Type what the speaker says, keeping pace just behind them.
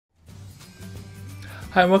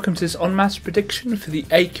Hi and welcome to this on Maths prediction for the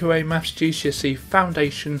AQA Maths GCSE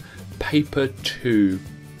Foundation Paper 2.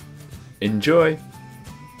 Enjoy!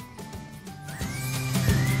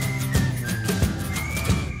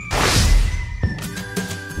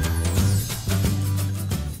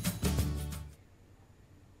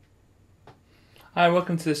 Hi and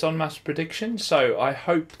welcome to this on Maths prediction. So I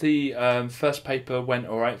hope the first paper went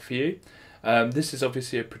alright for you. This is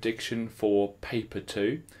obviously a prediction for Paper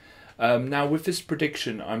 2. Now with this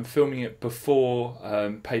prediction, I'm filming it before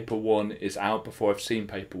Paper 1 is out, before I've seen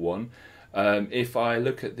Paper 1. If I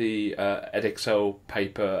look at the Edexcel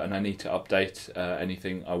paper and I need to update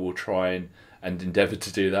anything, I will try and endeavour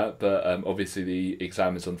to do that, but obviously the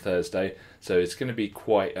exam is on Thursday, so it's going to be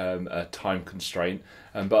quite a time constraint,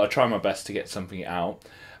 but I'll try my best to get something out.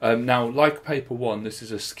 Now, like Paper 1, this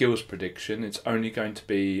is a skills prediction. It's only going to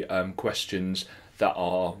be questions that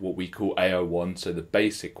are what we call AO1, so the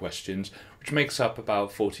basic questions, which makes up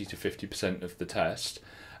about 40 to 50% of the test,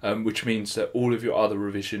 which means that all of your other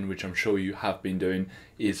revision, which I'm sure you have been doing,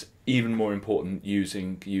 is even more important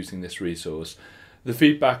using this resource. The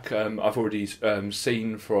feedback I've already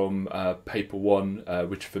seen from Paper 1,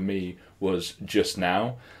 which for me was just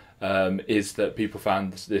now, is that people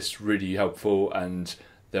found this really helpful, and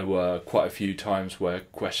there were quite a few times where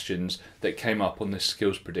questions that came up on this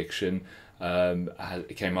skills prediction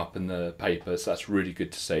it came up in the paper, so that's really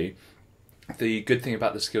good to see. The good thing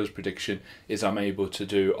about the skills prediction is I'm able to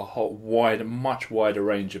do a much wider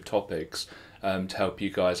range of topics to help you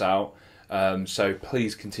guys out. So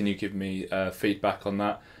please continue giving me feedback on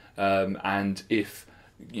that. And if,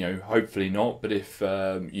 hopefully not, but if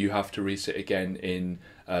you have to resit again in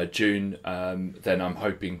June, then I'm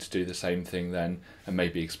hoping to do the same thing then and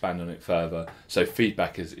maybe expand on it further. So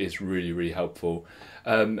feedback is really, really helpful.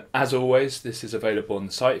 As always, this is available on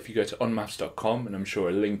the site. If you go to onmaths.com, and I'm sure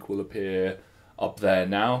a link will appear up there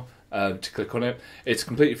now to click on it. It's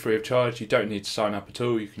completely free of charge. You don't need to sign up at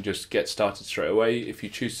all. You can just get started straight away. If you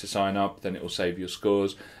choose to sign up, then it will save your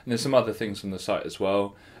scores. And there's some other things on the site as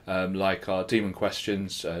well, like our demon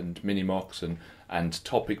questions and mini mocks and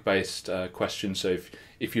topic-based questions. So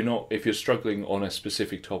if you're struggling on a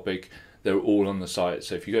specific topic, they're all on the site.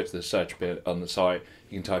 So if you go to the search bit on the site,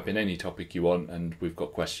 you can type in any topic you want, and we've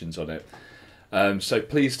got questions on it. So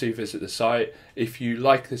please do visit the site. If you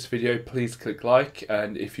like this video, please click like,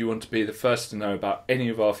 and if you want to be the first to know about any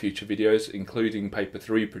of our future videos, including Paper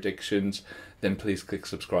 3 predictions, then please click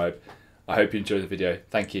subscribe. I hope you enjoy the video.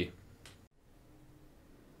 Thank you.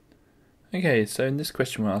 Okay, so in this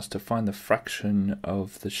question we're asked to find the fraction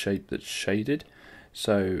of the shape that's shaded.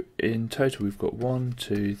 So in total we've got 1,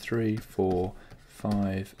 2, 3, 4,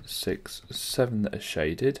 5, 6, 7 that are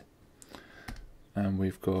shaded, and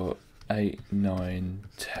we've got 8, 9,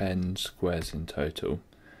 10 squares in total.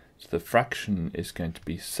 So the fraction is going to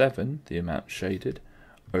be 7, the amount shaded,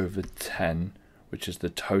 over 10, which is the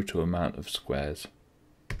total amount of squares.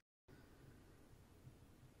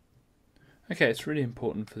 Okay, it's really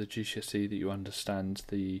important for the GCSE that you understand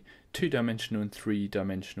the 2-dimensional and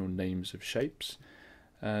 3-dimensional names of shapes.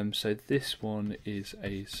 So this one is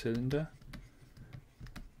a cylinder,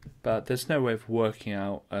 but there's no way of working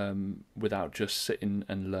out without just sitting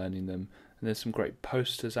and learning them. And there's some great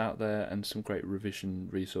posters out there and some great revision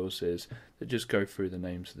resources that just go through the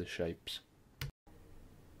names of the shapes.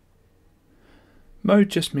 Mode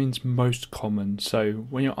just means most common, so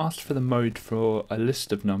when you're asked for the mode for a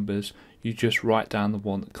list of numbers, you just write down the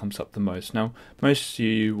one that comes up the most. Now, most of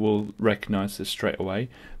you will recognise this straight away,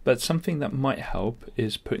 but something that might help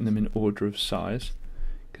is putting them in order of size,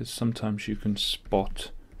 because sometimes you can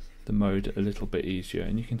spot the mode a little bit easier,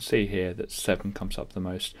 and you can see here that 7 comes up the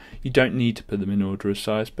most. You don't need to put them in order of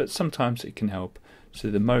size, but sometimes it can help.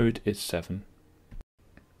 So the mode is 7.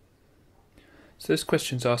 So this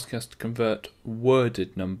question is asking us to convert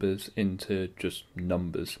worded numbers into just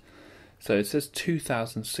numbers. So it says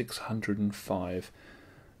 2,605.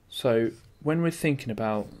 So when we're thinking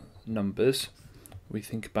about numbers, we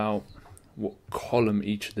think about what column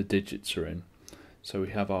each of the digits are in. So we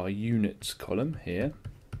have our units column here.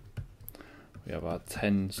 We have our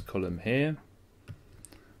tens column here.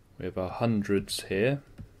 We have our hundreds here.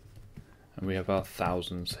 And we have our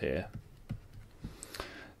thousands here.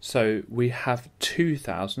 So we have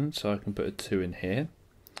 2,000, so I can put a 2 in here.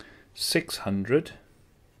 600.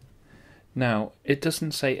 Now, it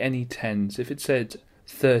doesn't say any tens. If it said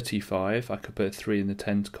 35, I could put a 3 in the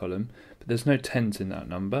tens column, but there's no tens in that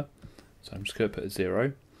number, so I'm just going to put a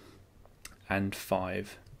 0. And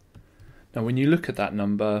 5. Now, when you look at that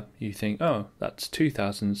number, you think, oh, that's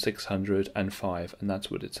 2,605, and that's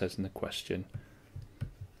what it says in the question.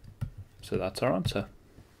 So that's our answer.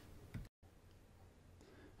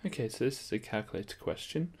 Okay, so this is a calculator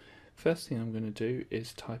question. First thing I'm going to do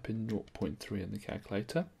is type in 0.3 in the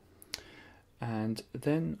calculator, and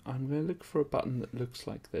then I'm going to look for a button that looks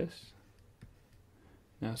like this.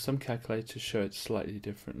 Now some calculators show it slightly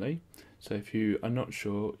differently, so if you are not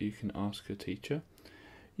sure you can ask your teacher.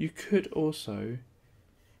 You could also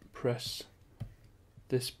press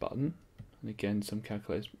this button, and again some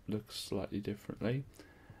calculators look slightly differently,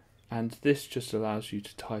 and this just allows you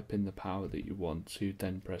to type in the power that you want, so you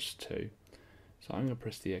then press 2. So I'm going to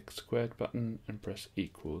press the x squared button and press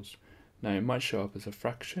equals. Now it might show up as a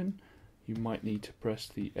fraction. You might need to press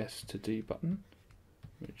the S to D button,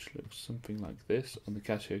 which looks something like this on the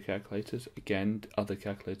Casio calculators. Again, other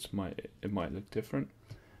calculators might look different,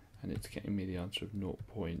 and it's getting me the answer of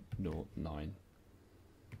 0.09.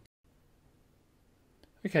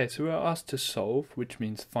 Okay, so we're asked to solve, which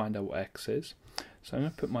means find out what x is. So I'm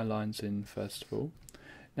going to put my lines in first of all.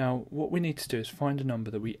 Now what we need to do is find a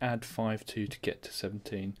number that we add 5 to get to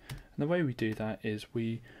 17. And the way we do that is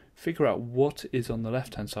we figure out what is on the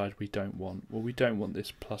left hand side we don't want. Well, we don't want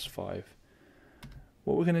this plus 5.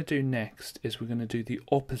 What we're going to do next is we're going to do the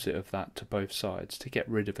opposite of that to both sides to get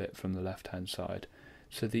rid of it from the left hand side.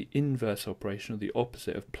 So the inverse operation, or the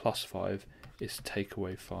opposite of plus 5, is take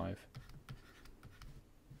away 5.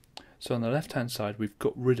 So on the left hand side we've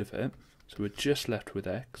got rid of it, so we're just left with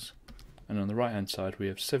x, and on the right hand side we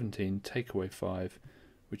have 17 take away 5,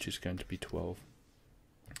 which is going to be 12.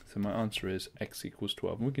 So my answer is x equals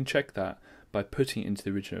 12, and we can check that by putting it into the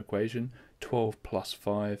original equation. 12 plus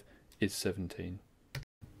 5 is 17.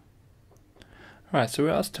 Alright, so we're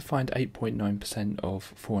asked to find 8.9%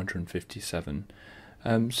 of 457.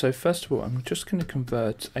 So first of all I'm just going to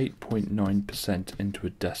convert 8.9% into a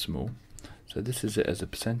decimal. So this is it as a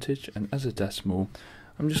percentage, and as a decimal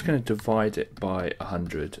I'm just going to divide it by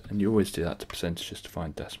 100, and you always do that to percentages to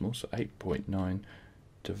find decimals. So 8.9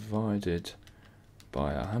 divided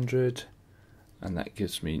by 100, and that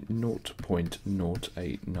gives me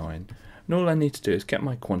 0.089. And all I need to do is get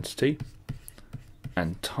my quantity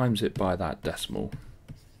and times it by that decimal.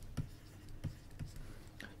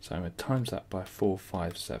 So I'm going to times that by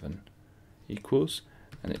 457 equals,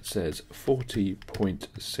 and it says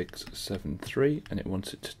 40.673, and it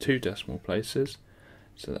wants it to 2 decimal places,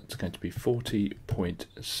 so that's going to be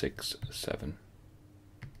 40.67.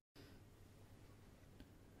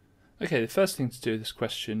 Okay, the first thing to do with this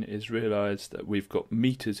question is realise that we've got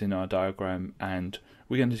metres in our diagram, and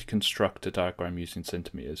we're going to construct a diagram using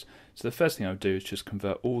centimetres. So the first thing I'll do is just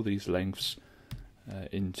convert all these lengths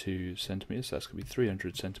into centimetres. So that's going to be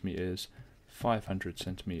 300 centimetres, 500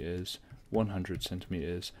 centimetres, 100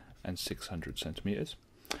 centimetres and 600 centimetres.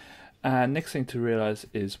 And next thing to realise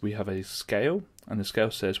is we have a scale, and the scale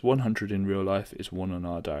says 100 in real life is 1 on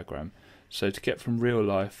our diagram. So to get from real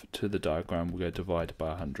life to the diagram we're going to divide by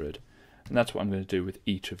 100, and that's what I'm going to do with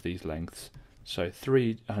each of these lengths. So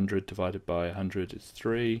 300 divided by 100 is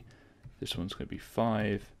 3, this one's going to be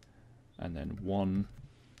 5, and then 1,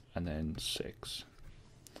 and then 6.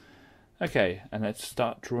 Okay, and let's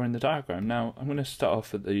start drawing the diagram. Now I'm going to start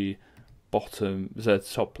off at the bottom, the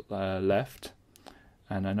top left,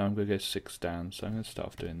 and I know I'm going to go 6 down, so I'm going to start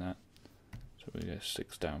off doing that. So we're going to go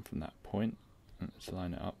 6 down from that point, and let's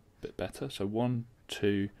line it up a bit better. So 1,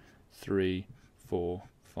 2, 3, 4,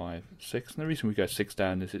 5, 6. And the reason we go 6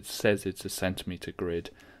 down is it says it's a centimetre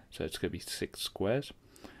grid, so it's going to be 6 squares.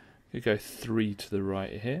 We go 3 to the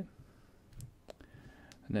right here,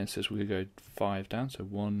 and then it says we're going to go 5 down, so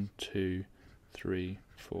 1, 2, 3,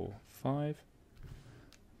 4, 5.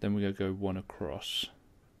 Then we're going to go 1 across.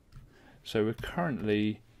 So we're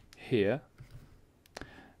currently here,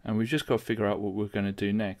 and we've just got to figure out what we're going to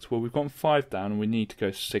do next. Well, we've gone 5 down, and we need to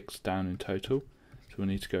go 6 down in total, so we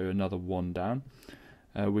need to go another 1 down.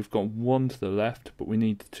 We've got 1 to the left, but we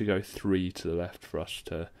need to go 3 to the left for us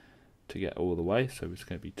to get all the way, so it's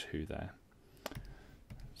going to be 2 there.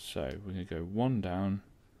 So we're going to go 1 down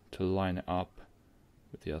to line it up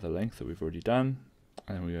with the other length that we've already done,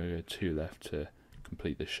 and then we're going to go 2 left to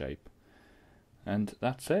complete the shape. And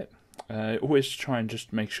that's it. Always try and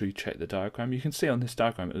just make sure you check the diagram. You can see on this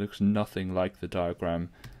diagram it looks nothing like the diagram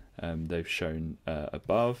they've shown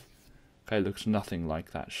above. Okay, it looks nothing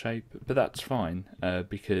like that shape, but that's fine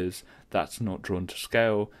because that's not drawn to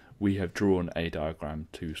scale. We have drawn a diagram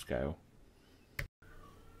to scale.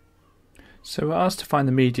 So we're asked to find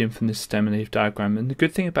the median from this stem and leaf diagram, and the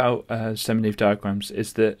good thing about stem and leaf diagrams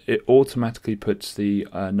is that it automatically puts the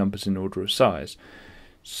numbers in order of size.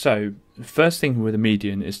 So the first thing with a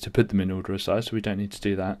median is to put them in order of size, so we don't need to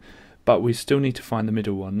do that, but we still need to find the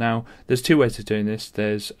middle one. Now there's 2 ways of doing this.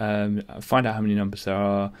 There's find out how many numbers there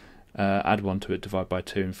are, add 1 to it, divide by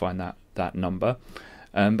 2 and find that number.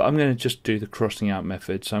 But I'm going to just do the crossing out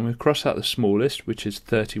method. So I'm going to cross out the smallest, which is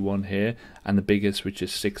 31 here, and the biggest, which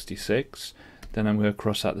is 66. Then I'm going to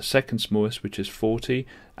cross out the second smallest, which is 40,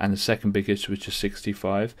 and the second biggest, which is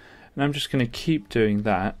 65. And I'm just going to keep doing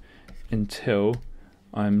that until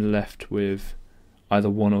I'm left with either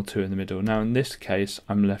 1 or 2 in the middle. Now in this case,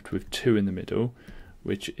 I'm left with 2 in the middle,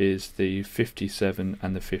 which is the 57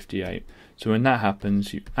 and the 58. So when that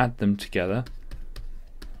happens, you add them together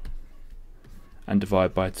and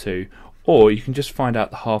divide by 2, or you can just find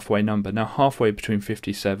out the halfway number. Now halfway between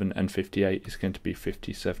 57 and 58 is going to be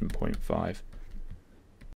 57.5.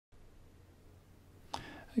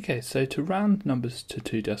 Okay, so to round numbers to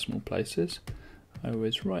 2 decimal places, I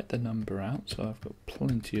always write the number out, so I've got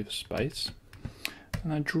plenty of space,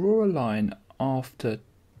 and I draw a line after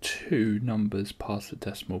 2 numbers past the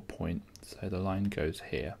decimal point, so the line goes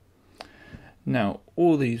here. Now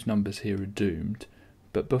all these numbers here are doomed,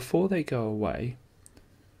 but before they go away,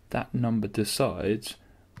 that number decides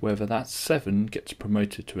whether that 7 gets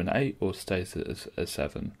promoted to an 8 or stays as a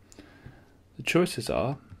 7. The choices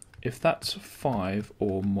are, if that's 5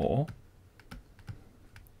 or more,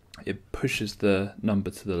 it pushes the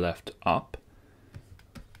number to the left up,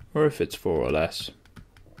 or if it's 4 or less,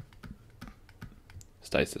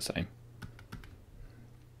 stays the same.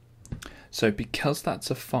 So because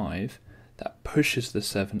that's a 5, that pushes the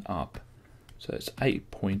 7 up, so it's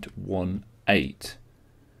 8.18.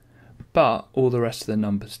 But all the rest of the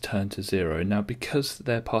numbers turn to 0. Now because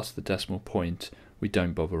they're past the decimal point, we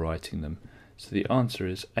don't bother writing them. So the answer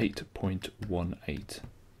is 8.18.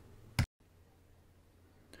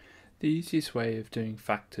 The easiest way of doing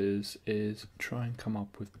factors is try and come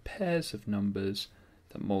up with pairs of numbers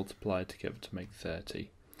that multiply together to make 30.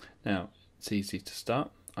 Now it's easy to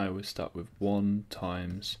start. I always start with 1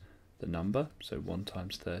 times the number, so 1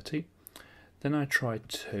 times 30. Then I try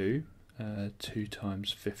 2. 2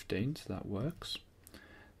 times 15, so that works.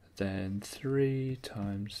 Then 3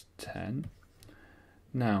 times 10.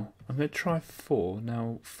 Now I'm going to try 4.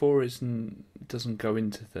 Now 4 doesn't go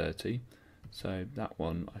into 30, so that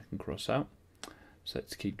one I can cross out. So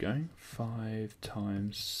let's keep going. 5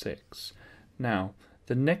 times 6. Now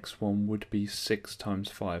the next one would be 6 times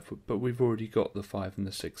 5, but we've already got the 5 and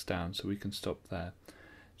the 6 down, so we can stop there.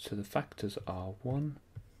 So the factors are 1,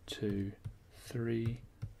 2, 3,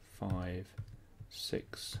 5,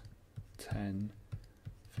 6, 10,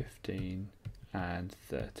 15 and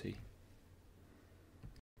 30.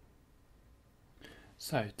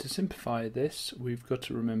 So to simplify this, we've got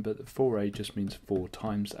to remember that 4a just means 4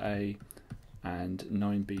 times a, and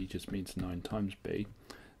 9b just means 9 times b.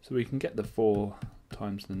 So we can get the 4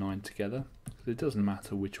 times the 9 together, so it doesn't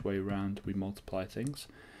matter which way round we multiply things.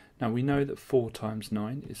 Now we know that 4 times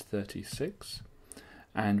 9 is 36,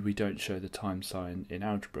 and we don't show the time sign in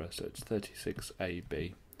algebra, so it's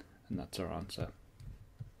 36ab, and that's our answer.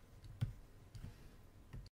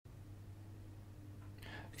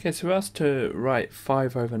 Okay, so we're asked to write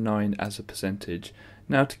 5 over 9 as a percentage.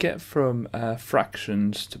 Now to get from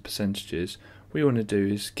fractions to percentages, what we want to do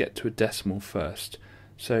is get to a decimal first.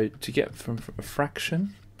 So to get from a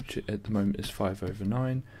fraction, which at the moment is 5 over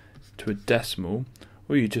 9, to a decimal,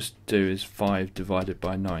 all you just do is 5 divided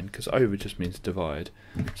by 9, because over just means divide.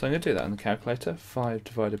 So I'm going to do that on the calculator, 5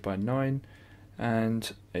 divided by 9,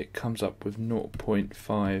 and it comes up with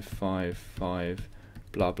 0.555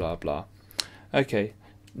 blah blah blah. Okay,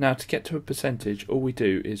 now to get to a percentage, all we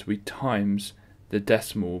do is we times the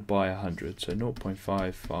decimal by 100, so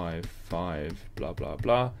 0.555 blah blah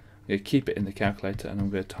blah. I'm going to keep it in the calculator and I'm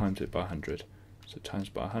going to times it by 100. So times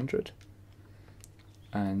by 100.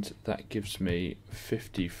 And that gives me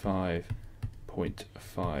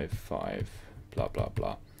 55.55 blah blah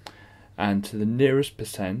blah. And to the nearest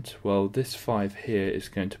percent, well, this 5 here is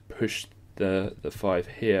going to push the 5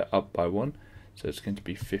 here up by 1, so it's going to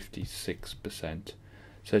be 56%.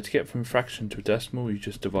 So to get from a fraction to a decimal, you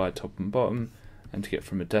just divide top and bottom, and to get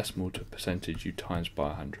from a decimal to a percentage, you times by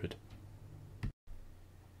 100.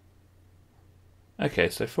 Okay,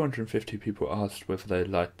 so 450 people asked whether they'd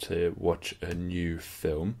like to watch a new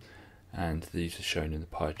film, and these are shown in the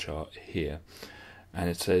pie chart here. And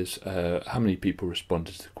it says how many people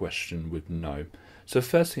responded to the question with no. So the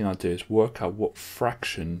first thing I'll do is work out what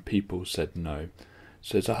fraction people said no.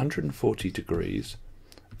 So it's 140 degrees,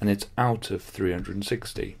 and it's out of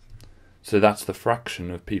 360. So that's the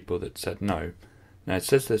fraction of people that said no. Now it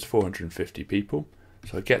says there's 450 people.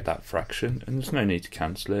 So I get that fraction, and there's no need to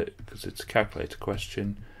cancel it because it's a calculator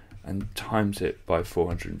question, and times it by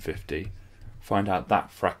 450. Find out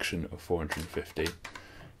that fraction of 450.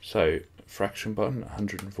 So fraction button,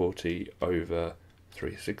 140 over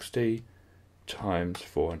 360 times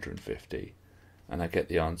 450. and I get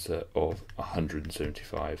the answer of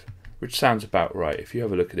 175, which sounds about right. If you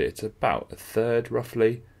have a look at it, it's about a third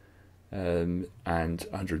roughly, and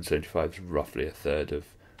 175 is roughly a third of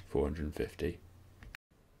 450.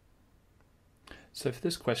 So for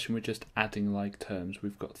this question, we're just adding like terms.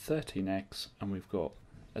 We've got 13x and we've got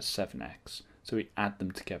a 7x. So we add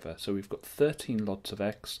them together. So we've got 13 lots of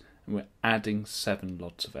x and we're adding 7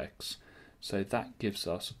 lots of x. So that gives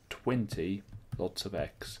us 20 lots of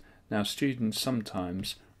x. Now students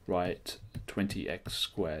sometimes write 20x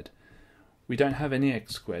squared. We don't have any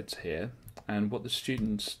x squareds here, and what the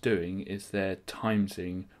student's doing is they're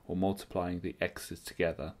timesing or multiplying the x's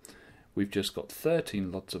together. We've just got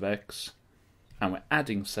 13 lots of x and we're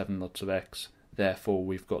adding 7 lots of x, therefore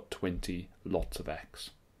we've got 20 lots of x.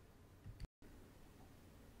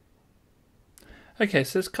 Okay,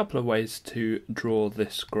 so there's a couple of ways to draw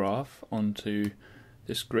this graph onto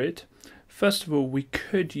this grid. First of all, we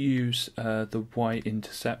could use the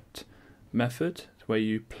y-intercept method, where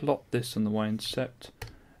you plot this on the y-intercept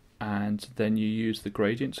and then you use the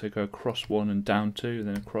gradient, so go across 1 and down 2,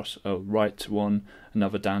 then across right 1,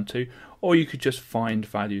 another down 2, or you could just find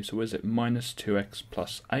values. So where's it? Minus 2x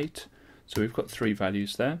plus 8, so we've got 3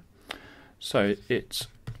 values there. So it's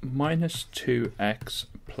minus 2x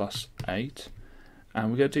plus 8,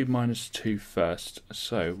 and we're going to do minus 2 first.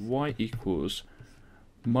 So y equals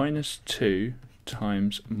minus 2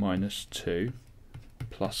 times minus 2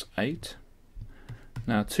 plus 8.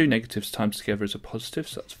 Now 2 negatives times together is a positive,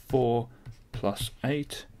 so that's 4 plus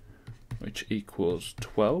 8, which equals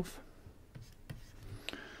 12.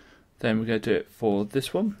 Then we're going to do it for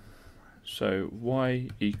this one. So y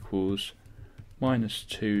equals minus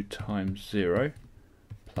 2 times 0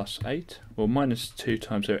 plus 8. Well, minus 2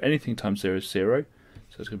 times 0, anything times 0 is 0.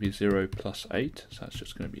 So it's going to be 0 plus 8, so that's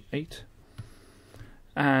just going to be 8.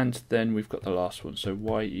 And then we've got the last one, so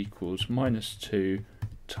y equals minus 2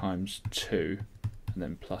 times 2, and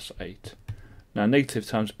then plus 8. Now negative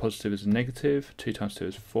times positive is a negative, 2 times 2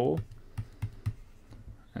 is 4,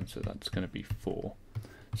 and so that's going to be 4.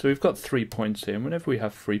 So we've got 3 points here, and whenever we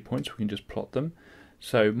have 3 points we can just plot them.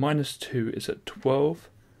 So minus 2 is at 12,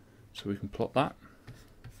 so we can plot that.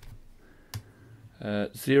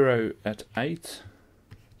 0 at 8,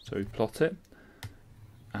 so we plot it,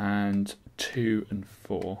 and 2 and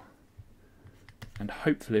 4. And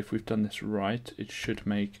hopefully if we've done this right, it should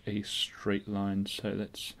make a straight line. So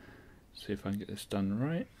let's see if I can get this done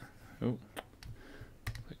right. Oh,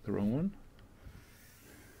 click the wrong one.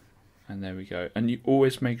 And there we go. And you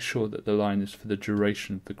always make sure that the line is for the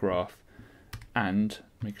duration of the graph, and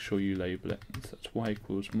make sure you label it. So that's y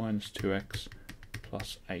equals minus 2x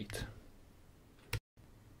plus 8.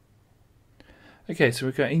 Okay, so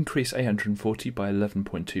we're going to increase 840 by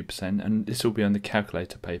 11.2%, and this will be on the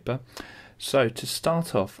calculator paper. So to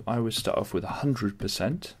start off, I would start off with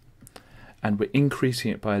 100%, and we're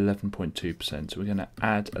increasing it by 11.2%. So we're going to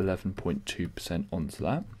add 11.2% onto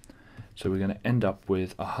that. So we're going to end up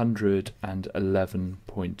with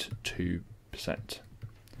 111.2%,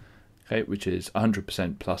 okay, which is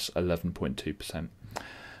 100% plus 11.2%.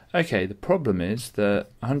 Okay, the problem is that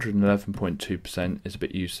 111.2% is a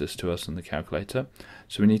bit useless to us on the calculator,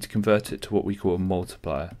 so we need to convert it to what we call a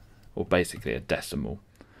multiplier, or basically a decimal.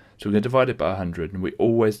 So we're going to divide it by 100, and we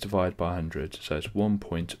always divide by 100, so it's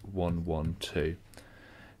 1.112.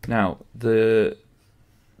 Now, the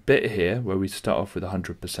bit here where we start off with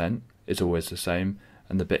 100% is always the same,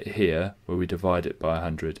 and the bit here where we divide it by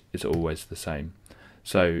 100 is always the same.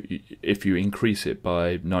 So if you increase it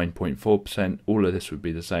by 9.4%, all of this would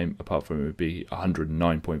be the same, apart from it would be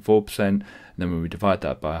 109.4%, and then when we divide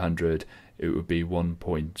that by 100, it would be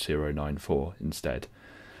 1.094 instead.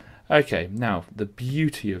 Okay, now the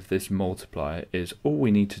beauty of this multiplier is all we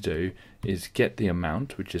need to do is get the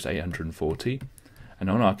amount, which is 840, and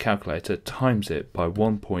on our calculator times it by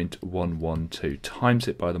 1.112, times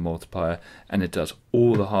it by the multiplier, and it does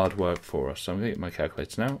all the hard work for us. So I'm going to get my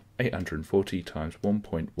calculator now, 840 times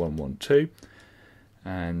 1.112,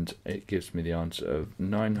 and it gives me the answer of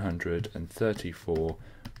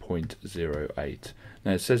 934.08.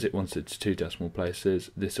 Now it says it wants it to 2 decimal places.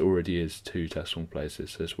 This already is 2 decimal places,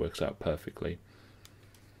 so this works out perfectly.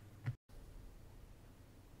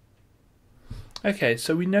 Okay,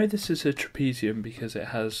 so we know this is a trapezium because it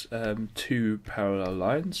has 2 parallel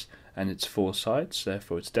lines and it's 4 sides,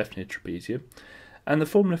 therefore it's definitely a trapezium. And the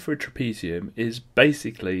formula for a trapezium is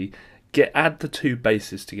basically add the 2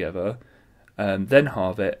 bases together, then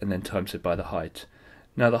halve it, and then times it by the height.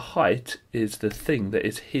 Now the height is the thing that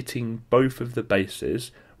is hitting both of the bases,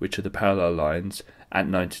 which are the parallel lines, at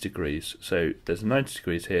 90 degrees. So there's 90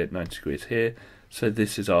 degrees here, 90 degrees here, so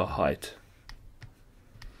this is our height.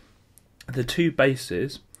 the two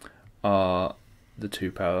bases are the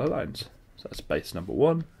two parallel lines. So that's base number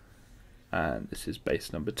 1 and this is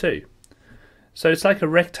base number 2. So it's like a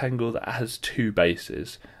rectangle that has two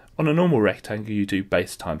bases. On a normal rectangle you do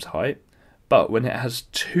base times height, but when it has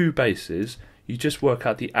two bases you just work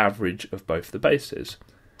out the average of both the bases.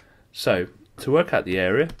 So to work out the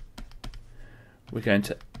area, we're going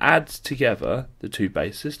to add together the two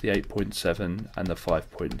bases, the 8.7 and the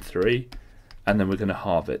 5.3, and then we're going to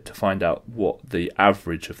halve it to find out what the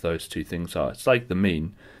average of those two things are. It's like the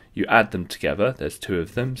mean. You add them together, there's two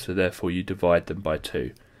of them, so therefore you divide them by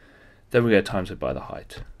 2. Then we're going to times it by the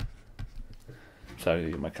height. So I'm going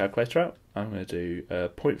to get my calculator out. I'm going to do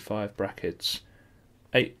 0.5 brackets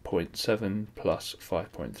 8.7 plus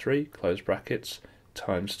 5.3, close brackets,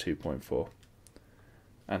 times 2.4.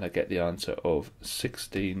 And I get the answer of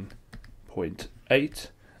 16.8.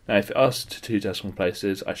 Now if it asks to two decimal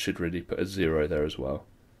places, I should really put a 0 there as well.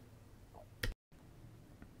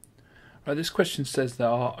 Right, this question says there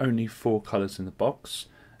are only 4 colours in the box,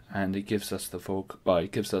 and it gives us the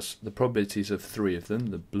probabilities of 3 of them,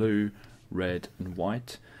 the blue, red and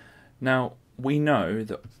white. Now we know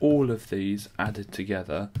that all of these added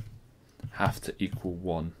together have to equal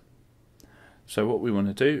 1. So what we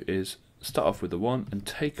want to do is start off with the 1 and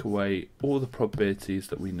take away all the probabilities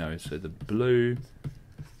that we know. So the blue,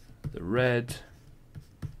 the red,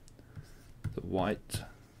 the white,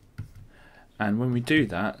 and when we do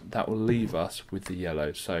that, that will leave us with the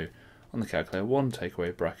yellow. So on the calculator, 1 take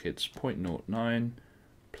away brackets 0.09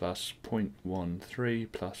 plus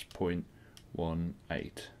 0.13 plus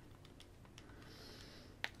 0.18.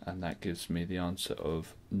 And that gives me the answer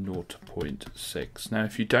of 0.6. Now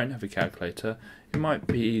if you don't have a calculator, it might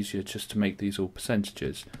be easier just to make these all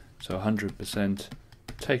percentages. So 100%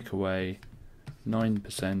 take away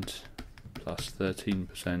 9% plus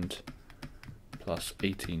 13% plus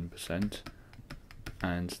 18%,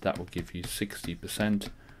 and that will give you 60%,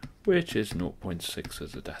 which is 0.6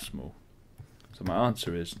 as a decimal. So my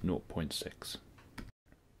answer is 0.6.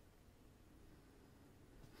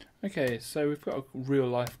 Okay, so we've got a real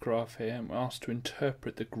life graph here and we're asked to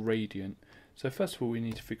interpret the gradient. So first of all we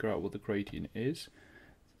need to figure out what the gradient is.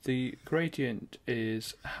 The gradient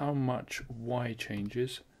is how much y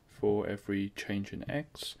changes for every change in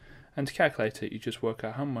x, and to calculate it you just work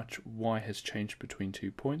out how much y has changed between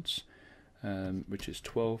 2 points, which is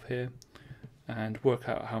 12 here, and work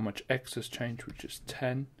out how much x has changed, which is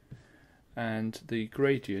 10, and the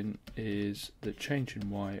gradient is the change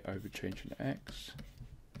in y over change in x.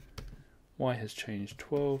 Y has changed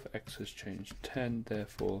 12, x has changed 10,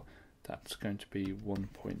 therefore that's going to be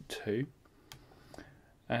 1.2.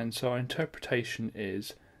 And so our interpretation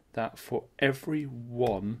is that for every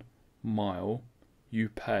 1 mile you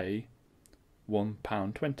pay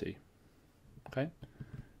 £1.20. Okay,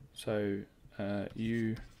 so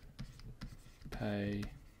you pay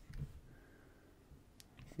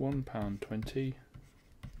 £1.20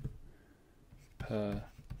 per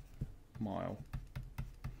mile.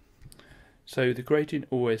 So the gradient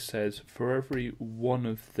always says for every one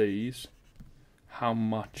of these, how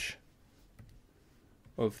much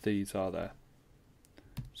of these are there.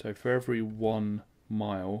 So for every 1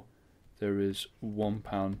 mile, there is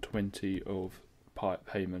 £1.20 of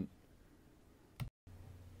payment.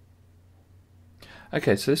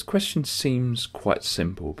 Okay, so this question seems quite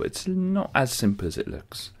simple, but it's not as simple as it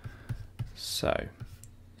looks. So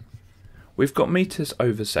we've got meters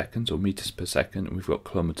over seconds, or meters per second, and we've got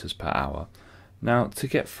kilometers per hour. Now, to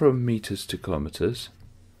get from meters to kilometers,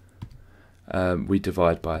 we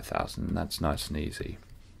divide by 1,000, and that's nice and easy.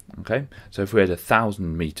 Okay, so if we had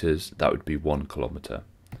 1,000 meters, that would be 1 kilometer.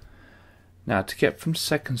 Now, to get from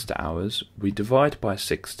seconds to hours, we divide by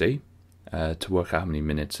 60 to work out how many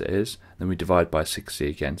minutes it is, then we divide by 60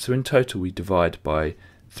 again. So in total, we divide by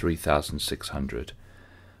 3,600.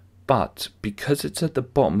 But because it's at the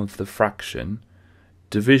bottom of the fraction,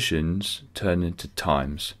 divisions turn into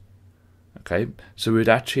times. Okay, so we'd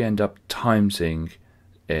actually end up timesing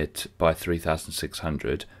it by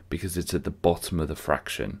 3,600 because it's at the bottom of the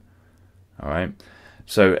fraction. Alright,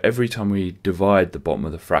 so every time we divide the bottom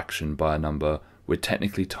of the fraction by a number, we're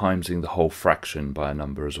technically timesing the whole fraction by a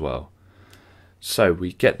number as well. So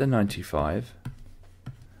we get the 95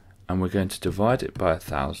 and we're going to divide it by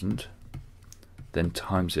 1,000, then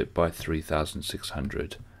times it by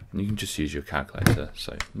 3,600, and you can just use your calculator.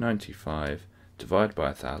 So 95 divided by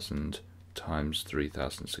 1,000 times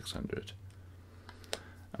 3,600,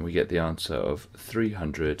 and we get the answer of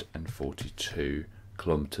 342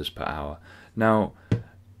 kilometers per hour. Now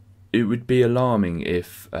it would be alarming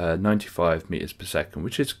if 95 meters per second,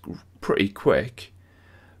 which is pretty quick,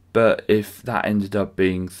 But if that ended up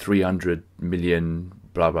being 300 million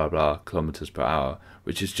blah blah blah kilometers per hour,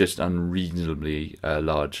 which is just unreasonably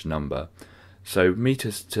large number, so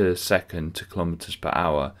meters to second to kilometers per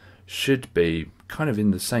hour should be kind of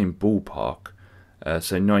in the same ballpark.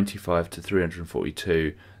 So 95 to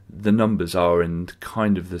 342, the numbers are in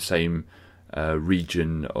kind of the same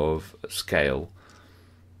region of scale.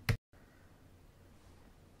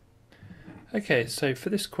 Okay, so for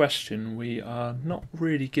this question we are not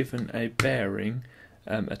really given a bearing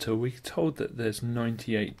at all. We're told that there's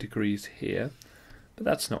 98 degrees here, but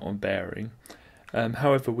that's not on bearing.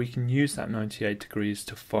 However, we can use that 98 degrees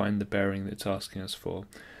to find the bearing that it's asking us for.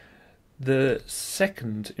 The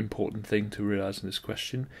second important thing to realise in this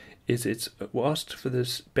question is it's asked for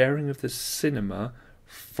this bearing of the cinema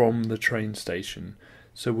from the train station.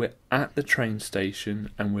 So we're at the train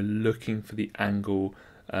station and we're looking for the angle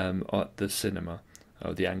at the cinema,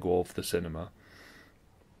 or the angle of the cinema.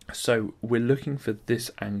 So we're looking for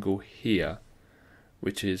this angle here,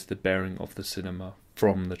 which is the bearing of the cinema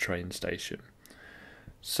from the train station.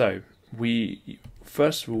 So we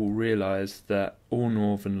first of all realise that all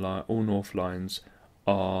north lines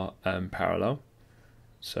are parallel.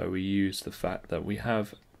 So we use the fact that we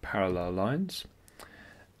have parallel lines,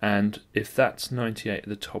 and if that's 98 at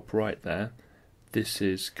the top right there, this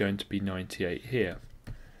is going to be 98 here.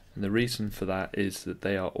 And the reason for that is that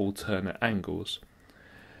they are alternate angles.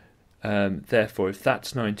 Therefore, if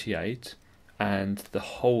that's 98 and the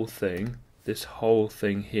whole thing, this whole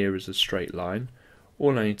thing here is a straight line,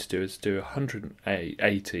 all I need to do is do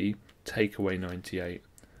 180 take away 98.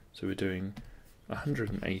 So we're doing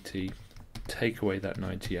 180 take away that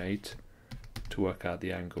 98 to work out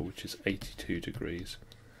the angle, which is 82 degrees.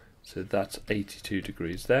 So that's 82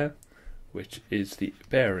 degrees there, which is the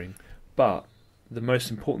bearing. But the most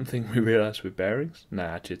important thing we realise with bearings,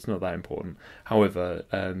 actually it's not that important, however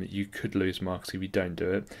you could lose marks if you don't do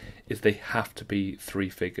it, is they have to be three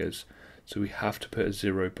figures. So we have to put a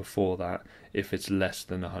 0 before that if it's less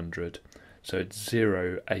than 100. So it's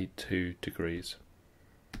 082 degrees.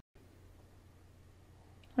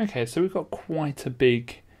 Okay, so we've got quite a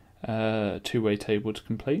big two-way table to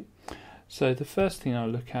complete. So the first thing I'll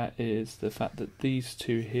look at is the fact that these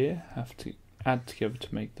two here have to add together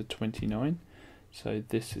to make the 29. So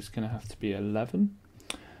this is going to have to be 11.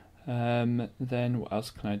 Then what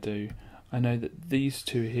else can I do? I know that these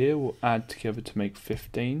two here will add together to make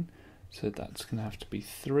 15. So that's going to have to be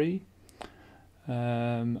 3.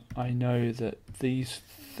 I know that these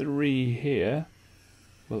 3 here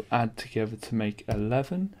will add together to make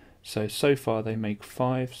 11. So far they make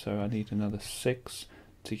 5, so I need another 6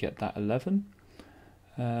 to get that 11.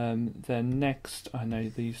 Then next I know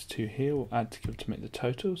these two here will add together to make the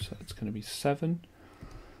total, so that's going to be 7.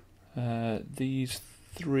 These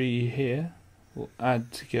 3 here will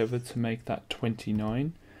add together to make that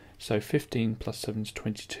 29. So 15 plus 7 is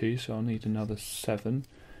 22, so I'll need another 7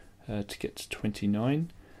 to get to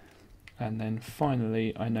 29. And then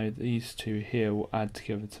finally, I know these two here will add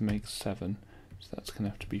together to make 7, so that's going to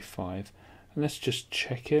have to be 5. And let's just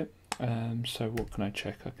check it. So what can I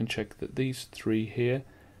check? I can check that these 3 here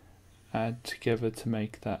add together to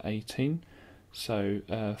make that 18. So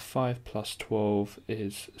 5 plus 12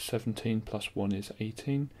 is 17, plus 1 is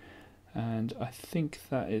 18. And I think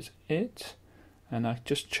that is it. And I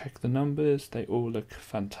just check the numbers, they all look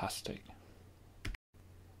fantastic.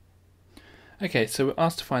 Okay, so we're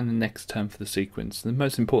asked to find the next term for the sequence. The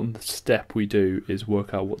most important step we do is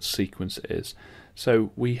work out what sequence it is.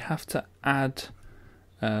 So we have to add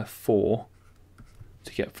 4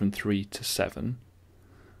 to get from 3 to 7,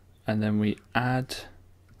 and then we add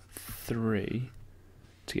 3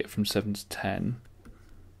 to get from 7 to 10,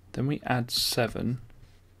 then we add 7,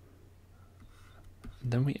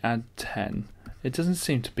 then we add 10. It doesn't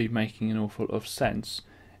seem to be making an awful lot of sense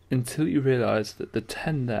until you realise that the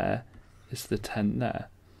 10 there is the 10 there,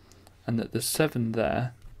 and that the 7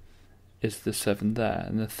 there is the 7 there,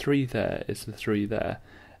 and the 3 there is the 3 there,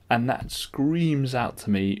 and that screams out to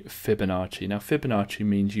me Fibonacci. Now Fibonacci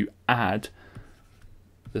means you add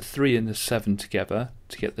the 3 and the 7 together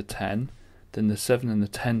to get the 10, then the 7 and the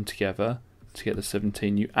 10 together to get the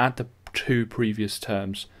 17. You add the two previous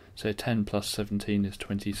terms, so 10 plus 17 is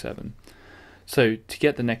 27. So to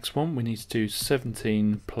get the next one, we need to do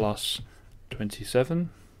 17 plus 27,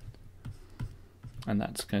 and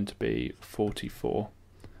that's going to be 44.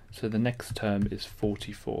 So the next term is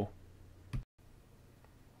 44.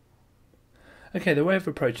 Okay, the way of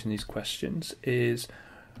approaching these questions is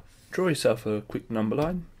draw yourself a quick number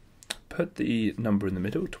line, put the number in the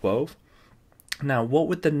middle, 12. Now what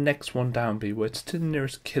would the next one down be? Well, it's to the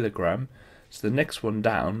nearest kilogram, so the next one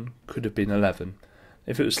down could have been 11.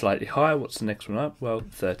 If it was slightly higher, what's the next one up? Well,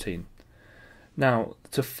 13. Now,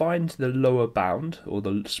 to find the lower bound, or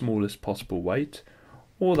the smallest possible weight,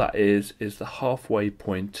 all that is the halfway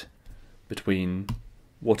point between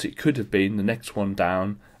what it could have been, the next one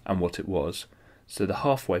down, and what it was. So the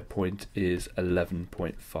halfway point is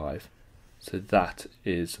 11.5. So that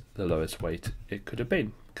is the lowest weight it could have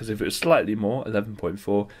been. Because if it was slightly more,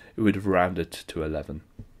 11.4, it would have rounded to 11.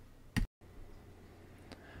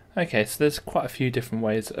 Okay, so there's quite a few different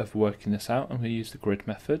ways of working this out. I'm going to use the grid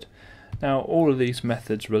method. Now, all of these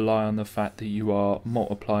methods rely on the fact that you are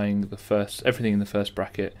multiplying everything in the first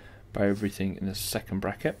bracket by everything in the second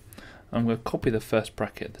bracket. I'm going to copy the first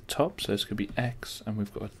bracket at the top, so it's going to be x, and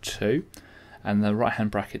we've got a 2, and the right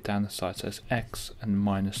hand bracket down the side, so it's x and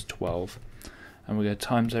minus 12. And we're going to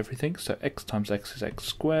times everything, so x times x is x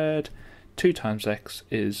squared, 2 times x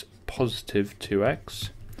is positive 2x,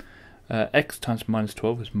 x times minus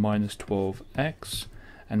 12 is minus 12x,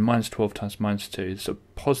 and minus 12 times minus 2, so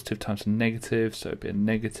positive times a negative, so it'd be a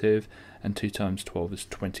negative, and 2 times 12 is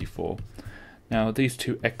 24. Now these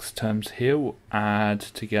two x terms here will add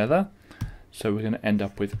together, so we're going to end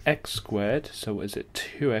up with x squared, so what is it,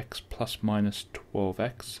 2x plus minus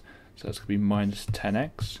 12x, so that's going to be minus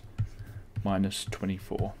 10x minus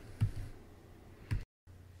 24.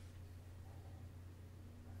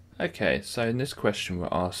 Okay, so in this question we're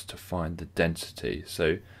asked to find the density.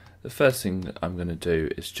 So the first thing that I'm going to do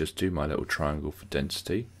is just do my little triangle for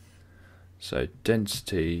density. So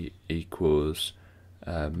density equals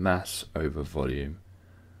mass over volume.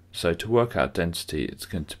 So to work out density, it's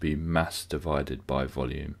going to be mass divided by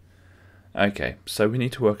volume. Okay, so we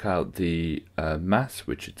need to work out the mass,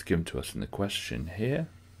 which is given to us in the question here.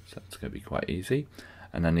 So that's going to be quite easy.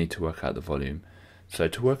 And I need to work out the volume. So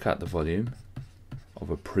to work out the volume of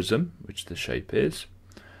a prism, which the shape is,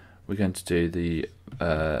 we're going to do the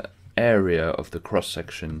area of the cross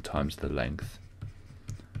section times the length.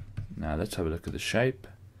 Now let's have a look at the shape.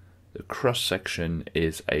 The cross section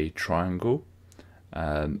is a triangle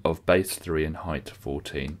of base 3 and height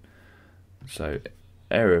 14. So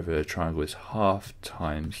area of a triangle is half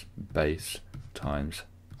times base times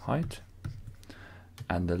height,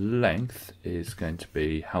 and the length is going to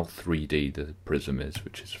be how 3D the prism is,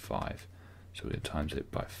 which is 5. So we're going to times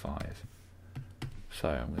it by 5. So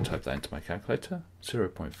I'm going to type that into my calculator,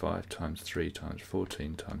 0.5 times 3 times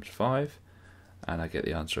 14 times 5, and I get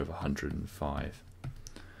the answer of 105.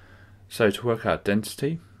 So to work out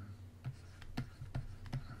density,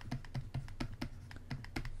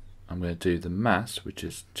 I'm going to do the mass, which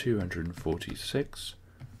is 246,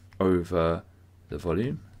 over the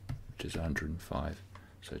volume, which is 105.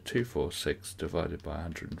 So 246 divided by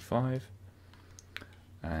 105,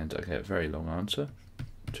 and I get a very long answer,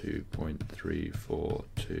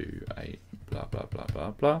 2.3428 blah blah blah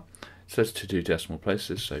blah blah. It says to do decimal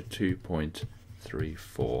places, so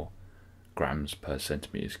 2.34 grams per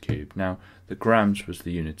centimeters cubed. Now the grams was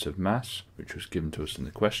the unit of mass, which was given to us in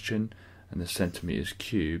the question, and the centimeters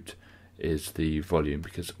cubed is the volume,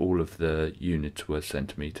 because all of the units were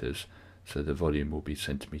centimeters, so the volume will be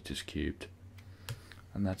centimeters cubed.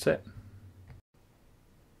 And that's it.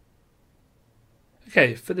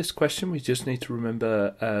 Okay, for this question we just need to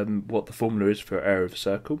remember what the formula is for area of a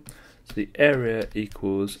circle. So the area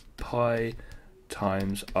equals pi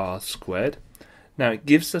times r squared. Now it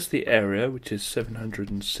gives us the area, which is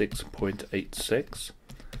 706.86,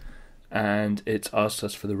 and it's asked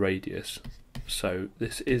us for the radius. So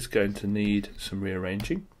this is going to need some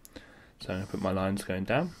rearranging. So I'm going to put my lines going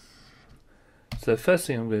down. So the first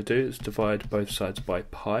thing I'm going to do is divide both sides by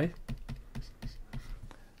pi.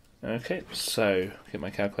 Okay, so get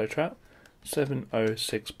my calculator out.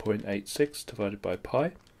 706.86 divided by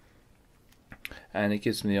pi, and it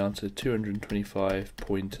gives me the answer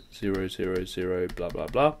 225.000 blah blah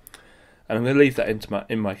blah. And I'm going to leave that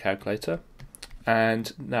in my calculator.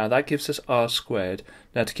 And now that gives us r squared.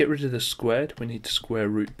 Now to get rid of the squared, we need to square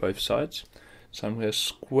root both sides. So I'm going to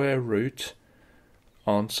square root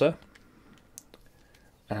answer,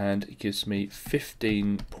 and it gives me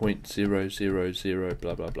 15.000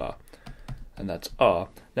 blah blah blah, and that's r.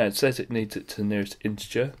 Now it says it needs it to the nearest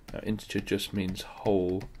integer. Now integer just means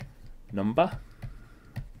whole number,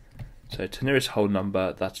 so to nearest whole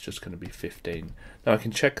number, that's just going to be 15. Now I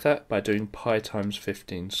can check that by doing pi times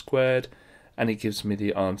 15 squared, and it gives me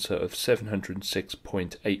the answer of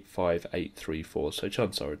 706.85834, so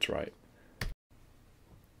chances are it's right.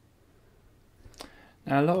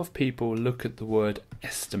 Now a lot of people look at the word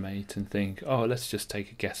estimate and think, oh, let's just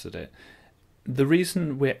take a guess at it. The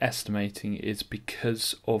reason we're estimating is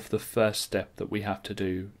because of the first step that we have to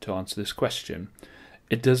do to answer this question.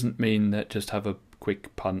 It doesn't mean that just have a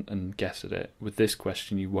quick punt and guess at it. With this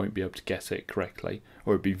question you won't be able to guess it correctly,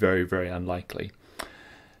 or it'd be very, very unlikely.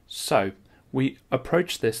 So we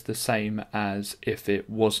approach this the same as if it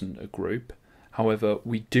wasn't a group. However,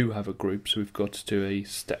 we do have a group, so we've got to do a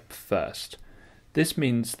step first. This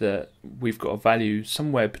means that we've got a value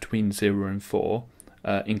somewhere between 0 and 4,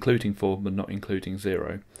 including 4 but not including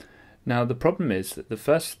 0. Now the problem is that the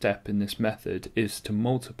first step in this method is to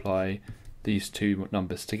multiply these two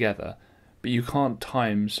numbers together, but you can't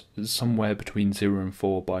times somewhere between 0 and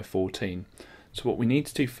 4 by 14. So what we need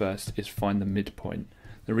to do first is find the midpoint.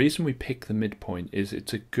 The reason we pick the midpoint is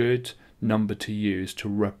it's a good number to use to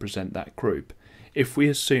represent that group. If we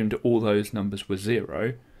assumed all those numbers were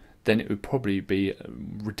 0, then it would probably be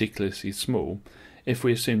ridiculously small. If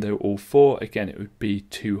we assumed they were all 4, again it would be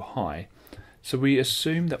too high. So we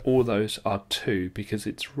assume that all those are 2 because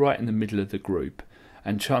it's right in the middle of the group,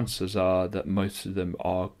 and chances are that most of them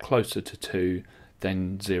are closer to 2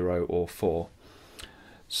 than 0 or 4.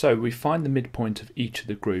 So we find the midpoint of each of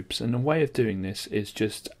the groups, and a way of doing this is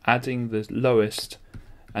just adding the lowest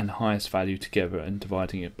and highest value together and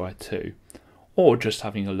dividing it by 2. Or just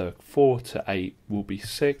having a look. 4 to 8 will be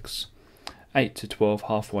 6, 8 to 12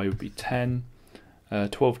 halfway would be 10,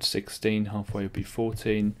 12 to 16 halfway would be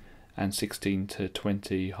 14, and 16 to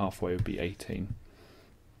 20 halfway would be 18.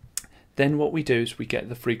 Then what we do is we get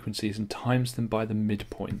the frequencies and times them by the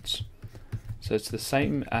midpoints. So it's the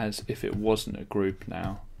same as if it wasn't a group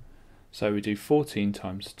now. So we do 14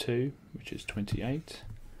 times 2, which is 28,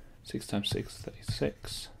 6 times 6 is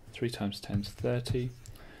 36, 3 times 10 is 30,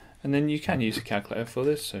 and then you can use a calculator for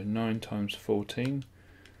this, so 9 times 14,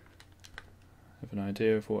 have an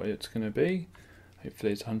idea of what it's going to be.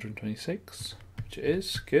 Hopefully it's 126, which it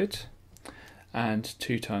is, good, and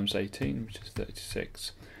 2 times 18, which is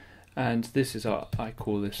 36. And this is I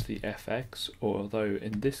call this the fx, although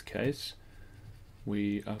in this case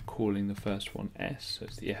we are calling the first one s, so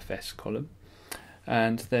it's the fs column.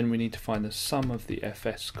 And then we need to find the sum of the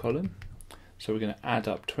fs column. So we're going to add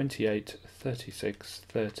up 28, 36,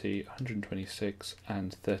 30, 126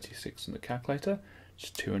 and 36 on the calculator, which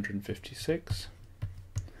is 256.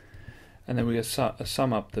 And then we're going to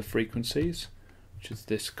sum up the frequencies, which is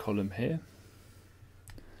this column here.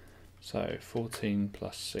 So 14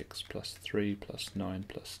 plus 6 plus 3 plus 9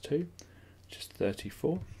 plus 2, which is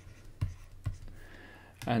 34.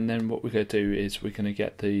 And then what we're going to do is we're going to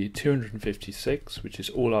get the 256, which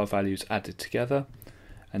is all our values added together,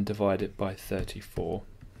 and divide it by 34.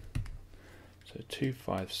 So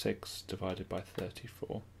 256 divided by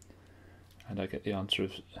 34. And I get the answer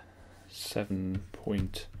of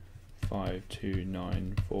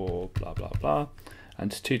 7.5294 blah blah blah. And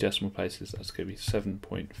to 2 decimal places that's going to be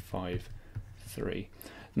 7.53.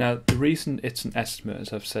 Now the reason it's an estimate,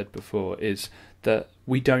 as I've said before, is that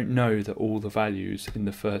we don't know that all the values in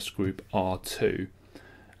the first group are 2.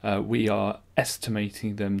 We are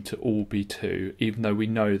estimating them to all be 2, even though we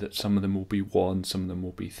know that some of them will be 1, some of them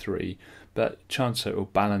will be 3, but chances are it will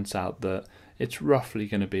balance out that it's roughly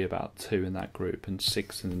going to be about 2 in that group, and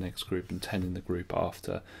 6 in the next group, and 10 in the group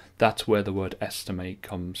after. That's where the word estimate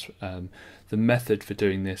comes. The method for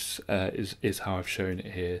doing this is how I've shown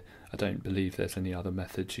it here. I don't believe there's any other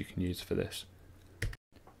methods you can use for this.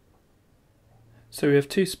 So we have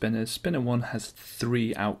 2 spinners. Spinner 1 has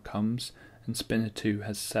 3 outcomes, and spinner 2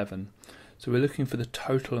 has 7. So we're looking for the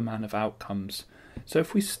total amount of outcomes. So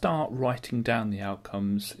if we start writing down the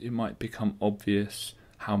outcomes, it might become obvious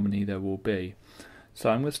how many there will be. So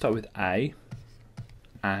I'm going to start with A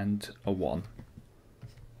and a 1.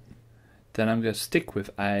 Then I'm going to stick with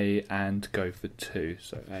A and go for 2.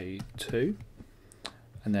 So A2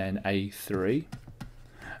 and then A3.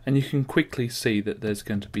 And you can quickly see that there's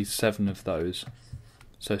going to be 7 of those.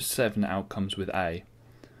 So 7 outcomes with A.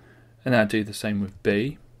 And I'll do the same with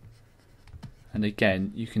B. And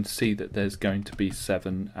again, you can see that there's going to be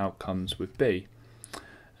 7 outcomes with B.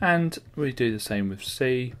 And we do the same with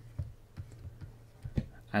C.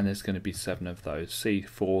 And there's going to be 7 of those.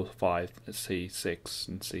 C4, 5, C6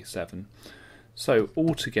 and C7. So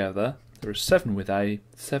altogether, there are 7 with A,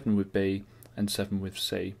 7 with B and 7 with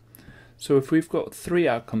C. So if we've got 3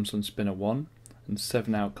 outcomes on spinner 1 and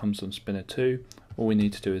 7 outcomes on spinner 2, all we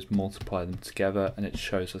need to do is multiply them together and it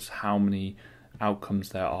shows us how many outcomes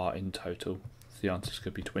there are in total. So the answer is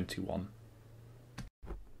going to be 21.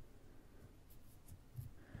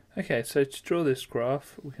 Okay, so to draw this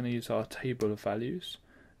graph, we're going to use our table of values,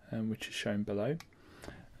 which is shown below.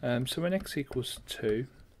 So when x equals 2,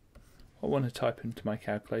 what I want to type into my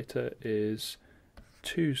calculator is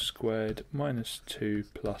 2 squared minus 2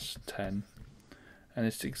 plus 10. And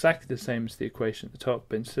it's exactly the same as the equation at the top,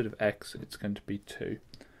 but instead of x, it's going to be 2.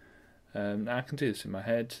 Now I can do this in my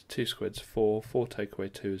head. 2 squared is 4, 4 take away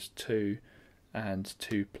 2 is 2, and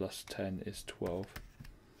 2 plus 10 is 12.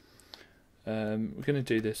 We're going to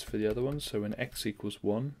do this for the other one, so when x equals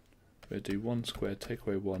 1, we'll do 1 squared take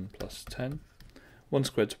away 1 plus 10. 1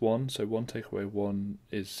 squared is 1, so 1 take away 1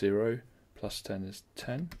 is 0, plus 10 is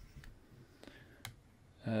 10.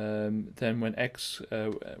 Then when x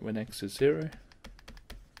is 0,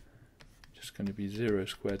 just going to be 0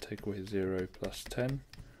 squared take away 0 plus 10,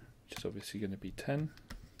 which is obviously going to be 10.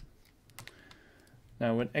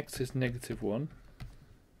 Now when x is negative 1,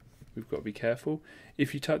 we've got to be careful.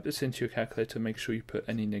 If you type this into your calculator, make sure you put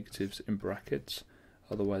any negatives in brackets,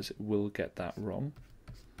 otherwise it will get that wrong.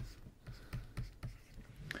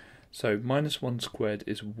 So minus 1 squared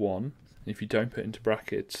is 1. If you don't put it into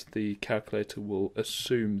brackets, the calculator will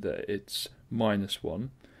assume that it's minus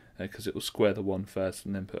 1, because it will square the 1 first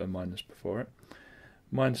and then put a minus before it.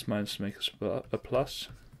 Minus minus makes a plus,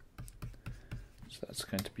 so that's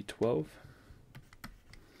going to be 12.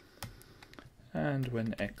 And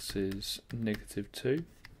when x is negative 2,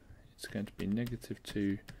 it's going to be negative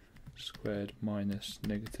 2 squared minus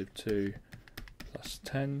negative 2 plus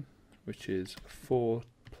 10, which is 4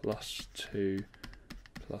 plus 2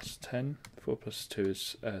 plus 10. 4 plus 2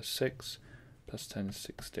 is 6, plus 10 is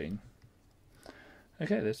 16.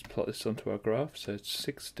 Okay, let's plot this onto our graph. So it's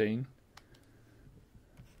 16,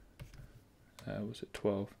 was it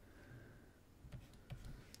 12?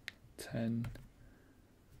 10,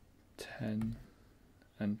 10,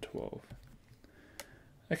 and 12.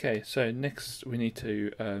 Okay, so next we need to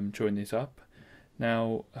join these up.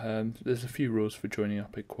 Now, there's a few rules for joining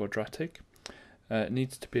up a quadratic. It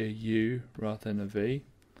needs to be a U rather than a V.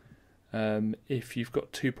 If you've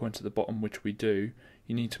got 2 points at the bottom, which we do,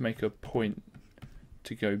 you need to make a point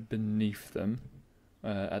to go beneath them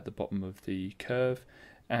at the bottom of the curve,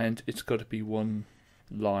 and it's got to be one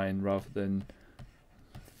line rather than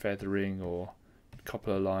feathering or a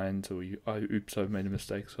couple of lines, or oops, I've made a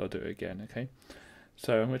mistake, so I'll do it again. Okay,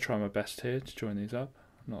 so I'm going to try my best here to join these up.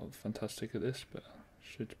 I'm not fantastic at this, but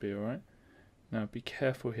should be alright. Now be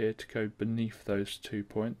careful here to go beneath those 2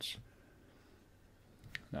 points.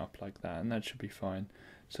 Now up like that, and that should be fine.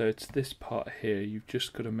 So it's this part here, you've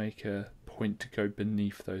just got to make a point to go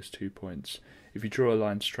beneath those 2 points. If you draw a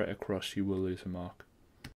line straight across, you will lose a mark.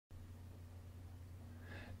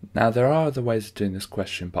 Now there are other ways of doing this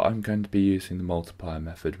question, but I'm going to be using the multiplier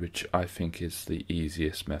method, which I think is the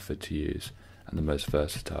easiest method to use and the most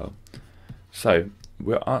versatile. So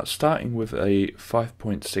we're starting with a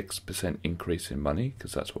 5.6% increase in money,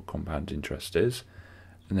 because that's what compound interest is,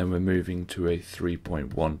 and then we're moving to a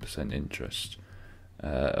 3.1% interest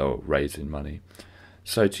or raise in money.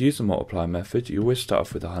 So to use the multiplier method, you always start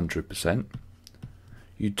off with 100%.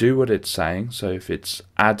 You do what it's saying, so if it's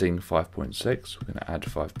adding 5.6, we're going to add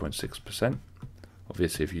 5.6%.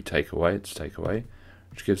 Obviously if you take away, it's take away,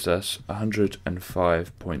 which gives us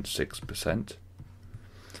 105.6%.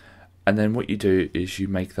 And then what you do is you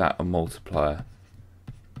make that a multiplier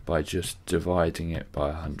by just dividing it by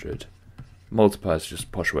 100. Multiplier is just a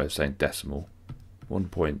posh way of saying decimal,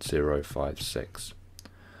 1.056.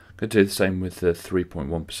 Going to do the same with the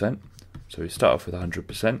 3.1%. So we start off with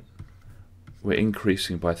 100%. We're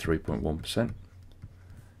increasing by 3.1%.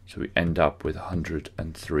 So we end up with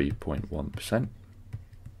 103.1%.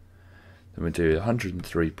 Then we do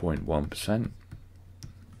 103.1%,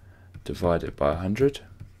 divide it by 100,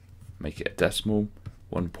 make it a decimal,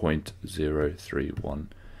 1.031.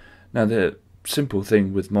 Now the simple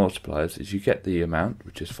thing with multipliers is you get the amount,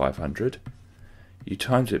 which is 500, you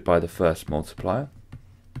times it by the first multiplier,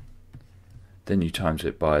 then you times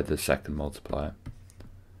it by the second multiplier,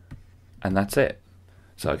 and that's it.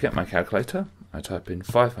 So I get my calculator, I type in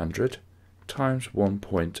 500 times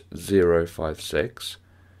 1.056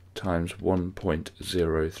 times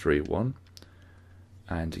 1.031,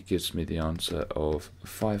 and it gives me the answer of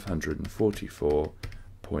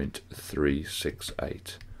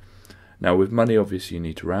 544.368. Now with money, obviously you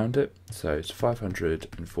need to round it, so it's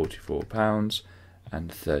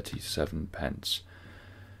 £544.37.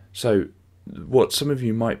 So what some of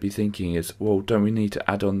you might be thinking is, well, don't we need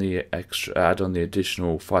to add on the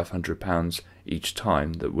additional £500 each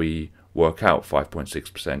time that we work out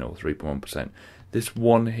 5.6% or 3.1%? This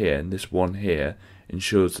one here and this one here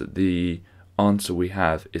ensures that the answer we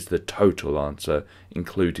have is the total answer,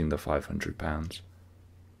 including the £500.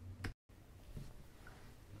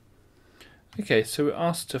 Okay, so we're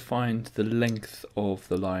asked to find the length of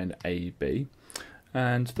the line AB,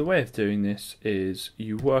 and the way of doing this is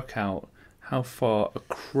you work out how far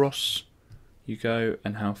across you go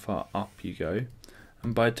and how far up you go,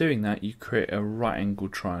 and by doing that you create a right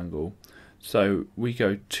angled triangle. So we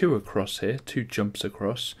go 2 across here, 2 jumps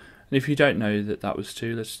across. And if you don't know that that was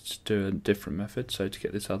 2, let's just do a different method. So to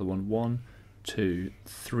get this other one, 1, 2,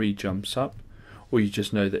 3 jumps up. Or you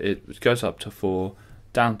just know that it goes up to 4,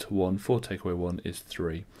 down to 1, 4 take away 1 is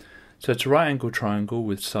 3. So it's a right angle triangle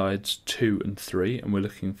with sides 2 and 3, and we're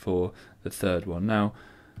looking for the third one. Now,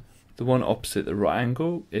 the one opposite the right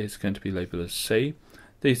angle is going to be labelled as C.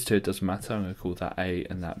 These two, it doesn't matter, I'm going to call that A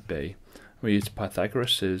and that B. We use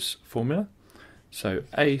Pythagoras' formula. So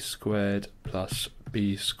A squared plus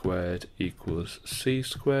B squared equals C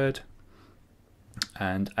squared.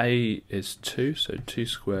 And A is 2, so 2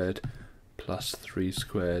 squared plus 3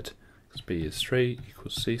 squared, because B is 3,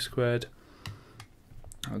 equals C squared.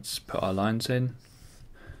 Let's put our lines in.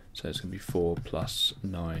 So it's going to be 4 plus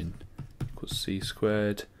 9 equals C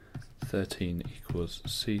squared. 13 equals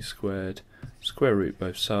C squared. Square root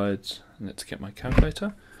both sides, and let's get my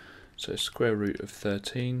calculator. So square root of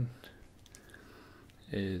 13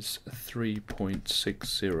 is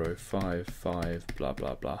 3.6055 blah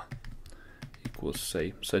blah blah equals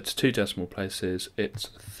C. So to 2 decimal places, it's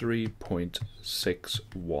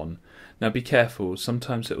 3.61. Now be careful,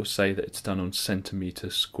 sometimes it will say that it's done on centimetre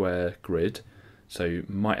square grid, so you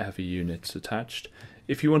might have a units attached.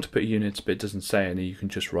 If you want to put units but it doesn't say any, you can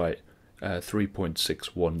just write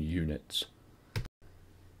 3.61 units.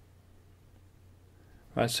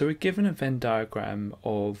 Right, so we're given a Venn diagram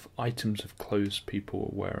of items of clothes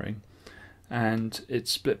people are wearing, and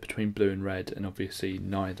it's split between blue and red, and obviously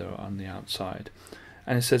neither are on the outside.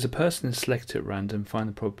 And it says a person is selected at random, find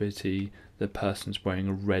the probability the person's wearing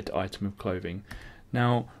a red item of clothing.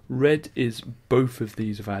 Now, red is both of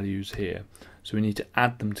these values here, so we need to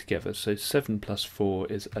add them together. So 7 plus 4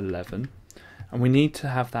 is 11, and we need to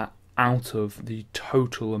have that out of the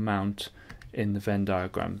total amount in the Venn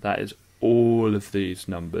diagram. That is all of these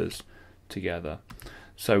numbers together.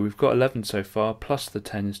 So we've got 11 so far, plus the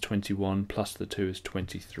 10 is 21, plus the 2 is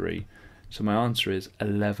 23. So my answer is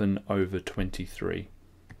 11 over 23.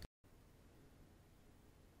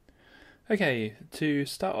 Okay, to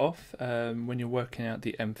start off, when you're working out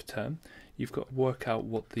the nth term, you've got to work out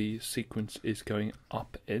what the sequence is going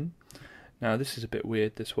up in. Now this is a bit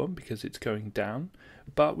weird, this one, because it's going down,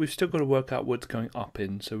 but we've still got to work out what's going up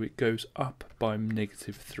in, so it goes up by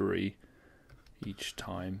 -3 each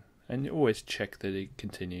time, and you always check that it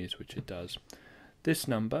continues, which it does. This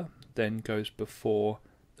number then goes before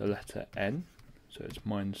the letter n, so it's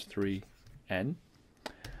 -3n.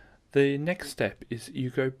 The next step is you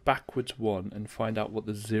go backwards 1 and find out what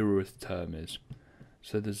the 0th term is.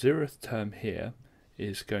 So the 0th term here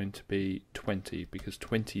is going to be 20, because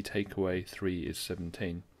 20 take away 3 is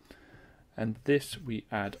 17. And this we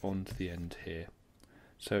add on to the end here.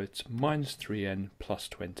 So it's -3n plus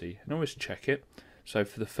 20. And always check it. So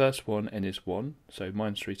for the first one, n is 1. So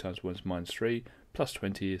 -3 times 1 is -3, plus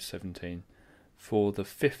 20 is 17. For the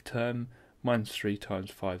 5th term, -3 times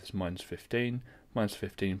 5 is -15.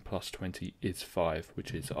 -15 plus 20 is 5,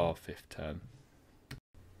 which is our 5th term.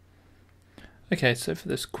 Okay, so for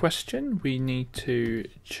this question, we need to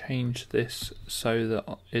change this so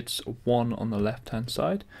that it's 1 on the left-hand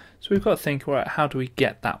side. So we've got to think, right, how do we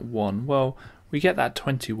get that 1? Well, we get that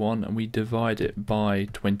 21 and we divide it by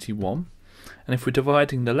 21. And if we're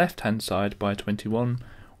dividing the left-hand side by 21,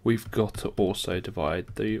 we've got to also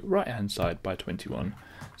divide the right-hand side by 21.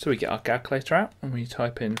 So we get our calculator out and we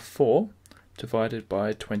type in 4 divided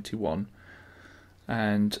by 21.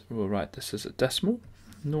 And we'll write this as a decimal.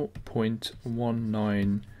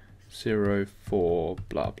 0.1904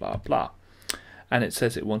 blah blah blah, and it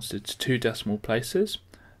says it wants it to 2 decimal places,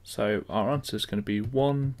 so our answer is going to be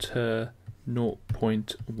 1 to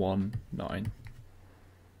 0.19.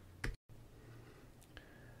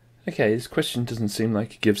 Okay, this question doesn't seem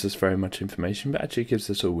like it gives us very much information, but actually it gives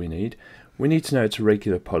us all we need. We need to know it's a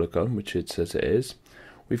regular polygon, which it says it is.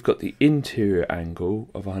 We've got the interior angle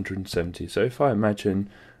of 170, so if I imagine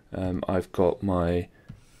I've got my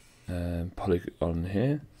polygon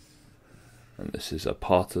here, and this is a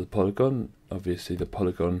part of the polygon. Obviously the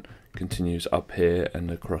polygon continues up here and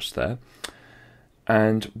across there,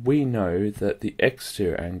 and we know that the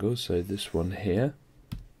exterior angle, so this one here,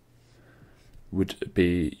 would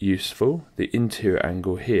be useful. The interior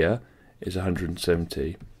angle here is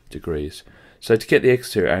 170 degrees. So to get the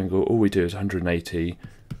exterior angle, all we do is 180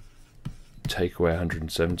 take away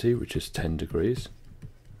 170, which is 10 degrees.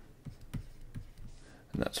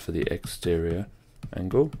 And that's for the exterior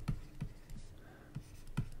angle.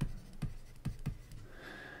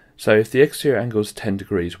 So if the exterior angle is 10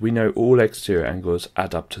 degrees, we know all exterior angles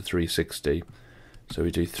add up to 360. So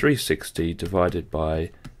we do 360 divided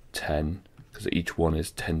by 10, because each one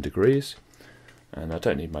is 10 degrees. And I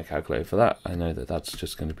don't need my calculator for that. I know that that's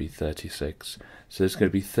just going to be 36. So there's going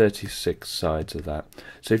to be 36 sides of that.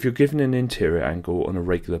 So if you're given an interior angle on a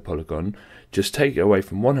regular polygon, just take it away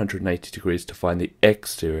from 180 degrees to find the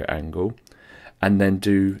exterior angle, and then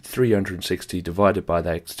do 360 divided by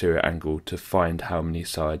the exterior angle to find how many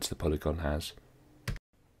sides the polygon has.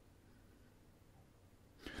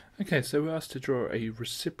 Okay, so we're asked to draw a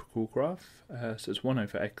reciprocal graph, so it's 1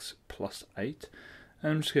 over x plus 8.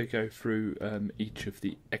 And I'm just going to go through each of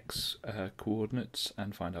the x coordinates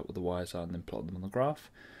and find out what the y's are and then plot them on the graph.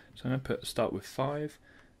 So I'm going to start with 5,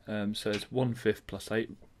 so it's 1/5 plus 8,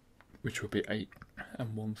 which will be 8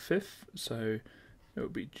 and 1/5, so it will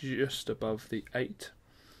be just above the 8.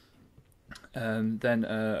 Then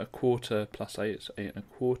a quarter plus 8 is 8 and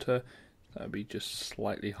a quarter, that would be just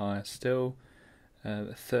slightly higher still.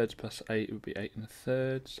 A third plus 8 would be 8 and a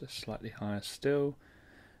third, so slightly higher still.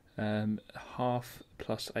 Half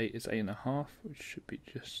plus 8 is 8 and a half, which should be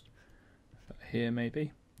just here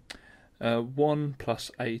maybe. 1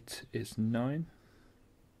 plus 8 is 9,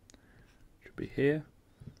 should be here.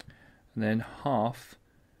 And then half,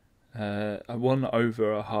 1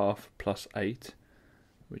 over a half plus 8,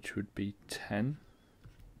 which would be 10.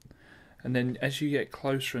 And then as you get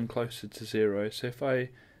closer and closer to 0, so if I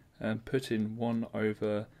put in 1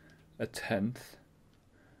 over a tenth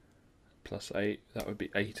plus 8, that would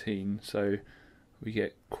be 18, so we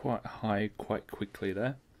get quite high quite quickly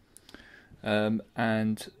there.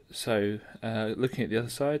 And so looking at the other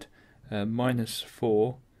side, minus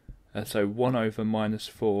 4, so 1 over minus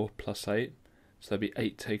 4 plus 8, so that'd be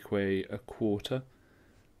 8 take away a quarter,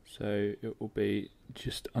 so it will be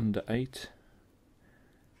just under 8,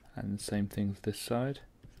 and the same thing with this side.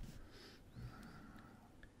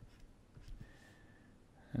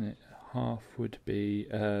 And half would be,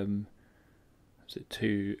 is it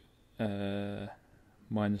 2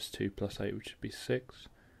 minus 2 plus 8, which would be 6,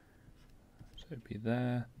 so it would be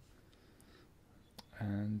there,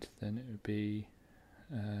 and then it would be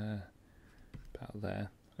about there.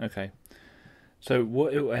 Okay, so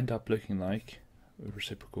what it will end up looking like, a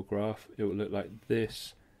reciprocal graph, it will look like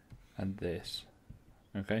this and this,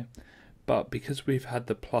 okay, but because we've had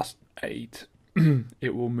the plus 8,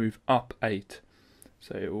 it will move up 8.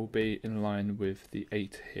 So it will be in line with the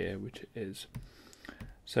 8 here, which it is.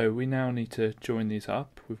 So we now need to join these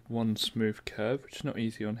up with one smooth curve, which is not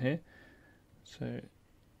easy on here. So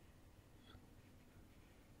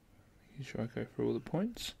making sure I go through all the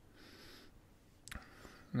points.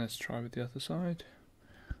 Let's try with the other side.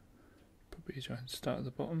 Probably try and start at the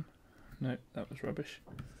bottom. No, that was rubbish.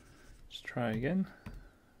 Let's try again.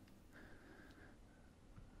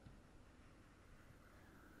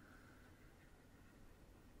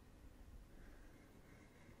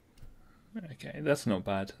 Okay, that's not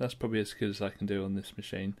bad. That's probably as good as I can do on this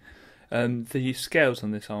machine. The scales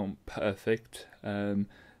on this aren't perfect. On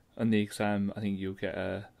the exam, I think you'll get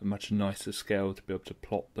a much nicer scale to be able to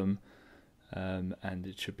plot them, and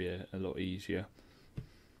it should be a lot easier.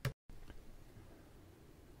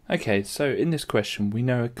 Okay, so in this question, we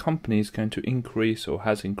know a company is going to increase or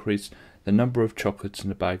has increased the number of chocolates in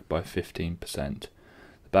the bag by 15%. The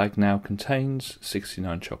bag now contains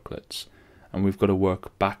 69 chocolates. And we've got to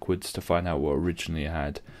work backwards to find out what originally it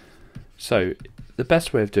had. So the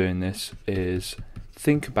best way of doing this is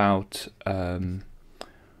think about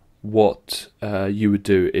what you would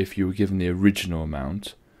do if you were given the original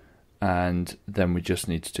amount, and then we just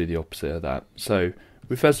need to do the opposite of that. So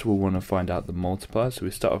we first of all want to find out the multiplier, so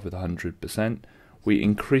we start off with 100%, we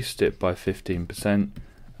increased it by 15%,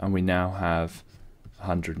 and we now have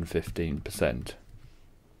 115%.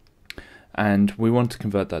 And we want to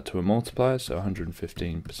convert that to a multiplier, so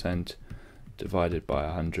 115% divided by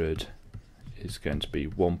 100 is going to be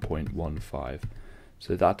 1.15.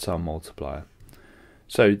 So that's our multiplier.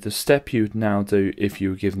 So the step you would now do if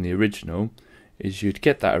you were given the original is you'd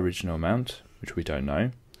get that original amount, which we don't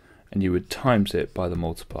know, and you would times it by the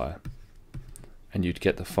multiplier. And you'd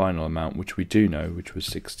get the final amount, which we do know, which was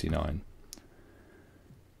 69.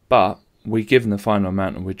 But we're given the final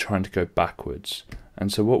amount and we're trying to go backwards.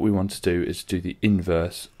 And so what we want to do is do the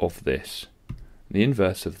inverse of this. The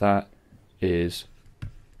inverse of that is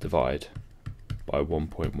divide by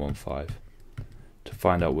 1.15 to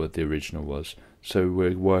find out what the original was. So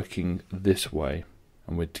we're working this way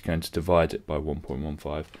and we're going to divide it by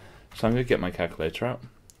 1.15. So I'm going to get my calculator out.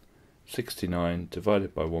 69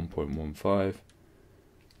 divided by 1.15,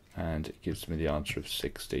 and it gives me the answer of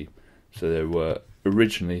 60. So there were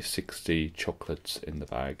originally 60 chocolates in the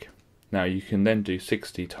bag. Now you can then do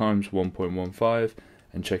 60 times 1.15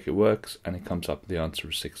 and check it works, and it comes up with the answer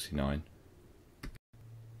of 69.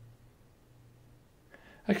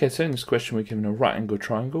 Okay, so in this question we're given a right angle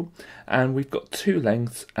triangle and we've got two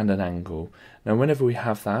lengths and an angle. Now whenever we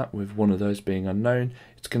have that, with one of those being unknown,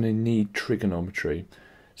 it's going to need trigonometry.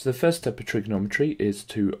 So the first step of trigonometry is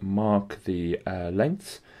to mark the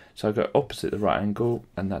lengths. So I go opposite the right angle,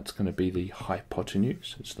 and that's going to be the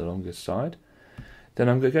hypotenuse, it's the longest side. Then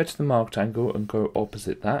I'm going to go to the marked angle and go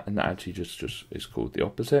opposite that, and that actually just is called the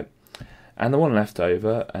opposite. And the one left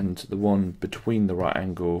over, and the one between the right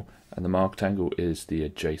angle and the marked angle is the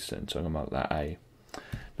adjacent, so I'm going to mark that A.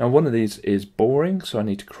 Now one of these is boring, so I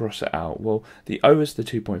need to cross it out. Well, the O is the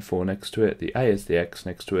 2.4 next to it, the A is the X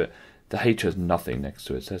next to it, the H has nothing next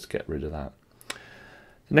to it, so let's get rid of that.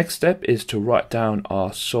 The next step is to write down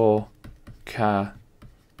our SO, CA,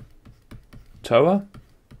 TOA.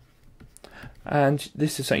 And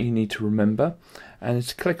this is something you need to remember, and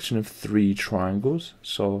it's a collection of three triangles,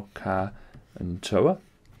 SO, CA and TOA.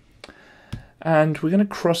 And we're going to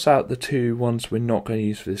cross out the two ones we're not going to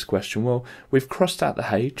use for this question. Well, we've crossed out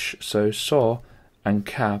the H, so SO and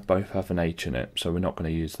CA both have an H in it, so we're not going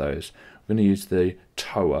to use those. We're going to use the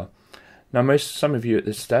TOA. Now some of you at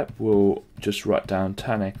this step will just write down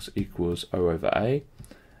tan x equals O over A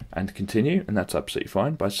and continue, and that's absolutely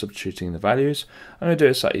fine by substituting the values. I'm going to do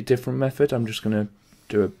a slightly different method. I'm just going to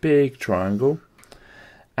do a big triangle,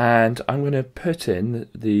 and I'm going to put in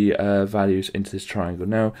the values into this triangle.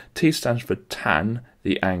 Now T stands for tan,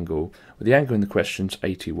 the angle. Well, the angle in the question is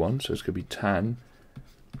 81, so it's going to be tan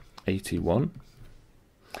 81.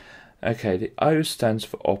 Okay, the O stands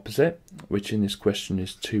for opposite, which in this question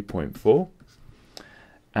is 2.4.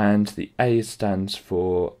 And the A stands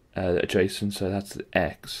for adjacent, so that's the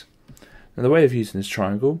X. Now the way of using this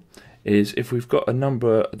triangle is if we've got a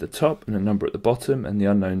number at the top and a number at the bottom and the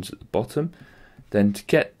unknown's at the bottom, then to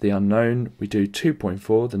get the unknown we do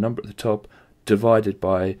 2.4, the number at the top, divided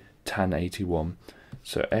by tan 81.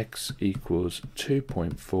 So X equals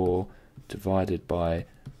 2.4 divided by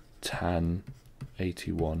tan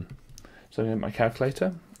 81. So I'm going to get my calculator,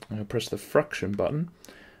 I'm going to press the fraction button,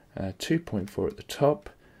 2.4 at the top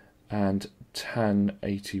and tan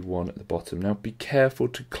 81 at the bottom. Now be careful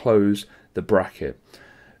to close the bracket.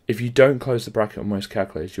 If you don't close the bracket on most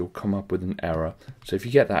calculators, you'll come up with an error. So if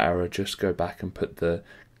you get that error, just go back and put the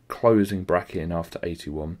closing bracket in after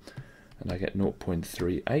 81. And I get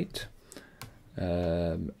 0.38,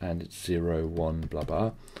 and it's 0, 1, blah,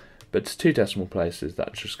 blah. But it's two decimal places,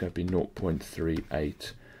 that's just going to be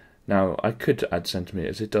 0.38. Now, I could add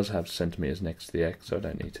centimetres, it does have centimetres next to the X, so I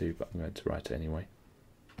don't need to, but I'm going to write it anyway.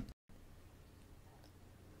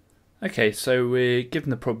 Okay, so we're given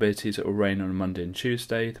the probabilities it will rain on a Monday and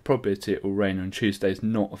Tuesday. The probability it will rain on Tuesday is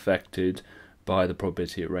not affected by the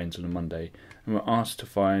probability it rains on a Monday. And we're asked to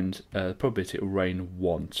find the probability it will rain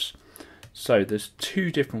once. So there's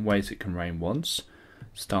two different ways it can rain once.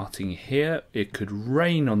 Starting here, it could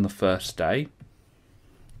rain on the first day,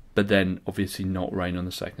 but then obviously not rain on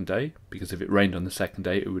the second day, because if it rained on the second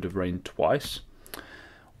day it would have rained twice.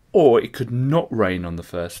 Or it could not rain on the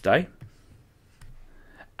first day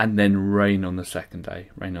and then rain on the second day,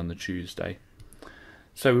 rain on the Tuesday.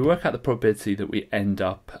 So we work out the probability that it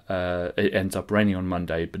ends up raining on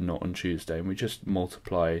Monday but not on Tuesday, and we just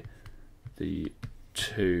multiply the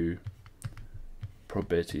two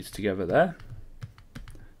probabilities together there.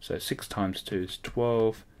 So 6 times 2 is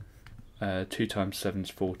 12. 2 times 7 is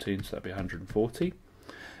 14, so that'd be 140.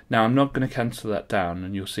 Now I'm not going to cancel that down,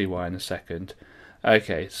 and you'll see why in a second.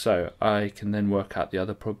 Okay, so I can then work out the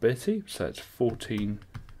other probability, so it's 14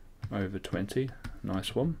 over 20,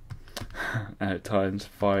 nice one, times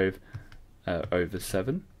 5 over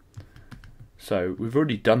 7. So we've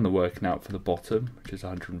already done the working out for the bottom, which is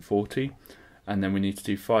 140, and then we need to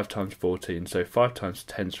do 5 times 14, so 5 times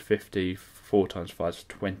 10 is 50, 4 times 5 is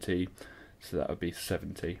 20, so that would be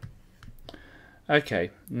 70.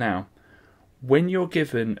 Okay, now, when you're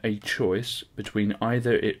given a choice between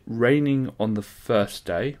either it raining on the first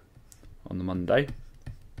day, on the Monday,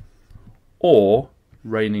 or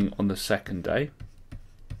raining on the second day,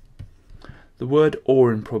 the word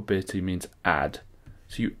or in probability means add.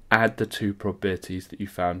 So you add the two probabilities that you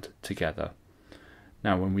found together.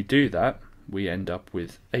 Now when we do that, we end up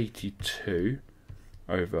with 82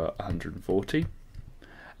 over 140.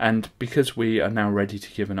 And because we are now ready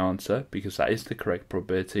to give an answer, because that is the correct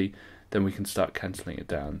probability, then we can start cancelling it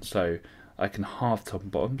down. So I can halve top and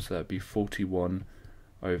bottom, so that would be 41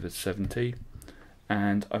 over 70.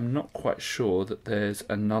 And I'm not quite sure that there's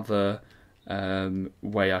another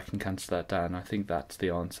way I can cancel that down. I think that's the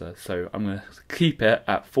answer. So I'm going to keep it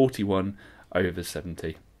at 41 over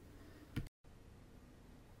 70.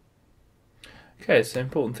 Okay, so the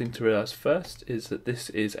important thing to realise first is that this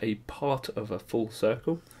is a part of a full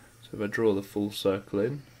circle. So So if I draw the full circle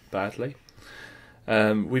in badly,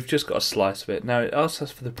 we've just got a slice of it. Now it asks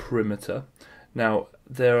us for the perimeter. Now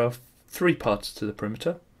there are 3 parts to the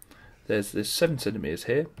perimeter. There's this 7 centimeters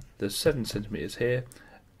here, there's 7 centimeters here,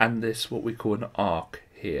 and this what we call an arc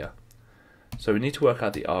here. So we need to work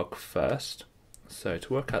out the arc first. So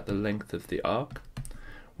to work out the length of the arc,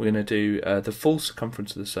 we're going to do the full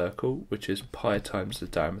circumference of the circle, which is pi times the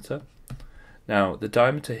diameter. Now the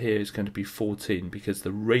diameter here is going to be 14 because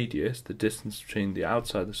the radius, the distance between the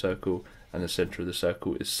outside of the circle and the centre of the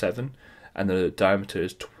circle, is 7, and the diameter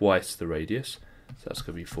is twice the radius, so that's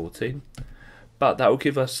going to be 14. But that will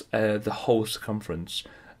give us the whole circumference,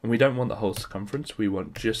 and we don't want the whole circumference, we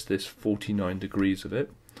want just this 49 degrees of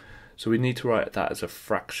it. So we need to write that as a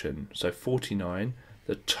fraction. So 49,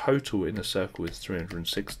 the total in the circle is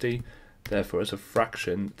 360, therefore as a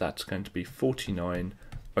fraction that's going to be 49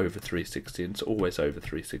 over 360, and it's always over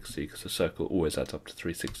 360 because the circle always adds up to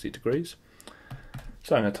 360 degrees.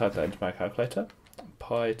 So I'm going to type that into my calculator,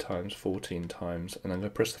 pi times 14 times, and I'm going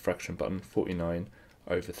to press the fraction button, 49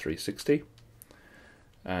 over 360,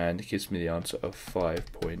 and it gives me the answer of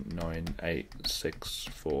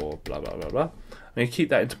 5.9864 blah blah blah blah. I'm going to keep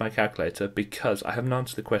that into my calculator because I haven't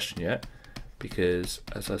answered the question yet, because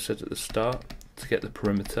as I said at the start, to get the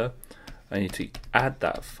perimeter I need to add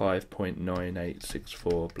that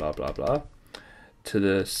 5.9864 blah blah blah to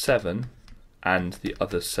the 7 and the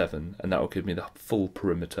other 7, and that will give me the full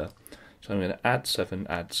perimeter. So I'm going to add 7,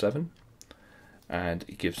 and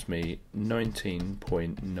it gives me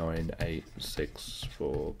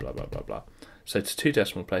 19.9864 blah blah blah blah. So to 2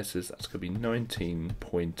 decimal places, that's going to be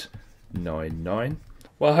 19.99.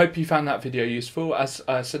 Well, I hope you found that video useful. As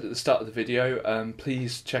I said at the start of the video,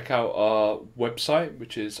 please check out our website,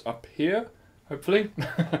 which is up here, hopefully.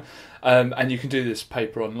 And you can do this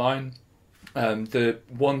paper online. The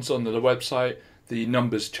ones on the website, the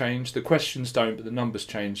numbers change. The questions don't, but the numbers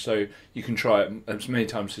change. So you can try it as many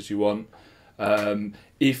times as you want.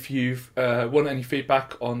 If you want any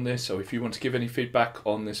feedback on this, or if you want to give any feedback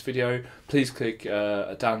on this video, please click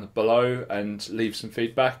down below and leave some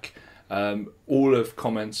feedback. All of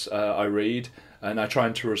comments I read, and I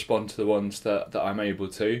try to respond to the ones that I'm able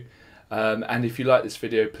to. And if you like this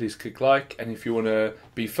video, please click like, and if you want to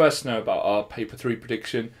be first to know about our paper 3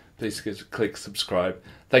 prediction, please click subscribe.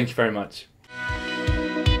 Thank you very much.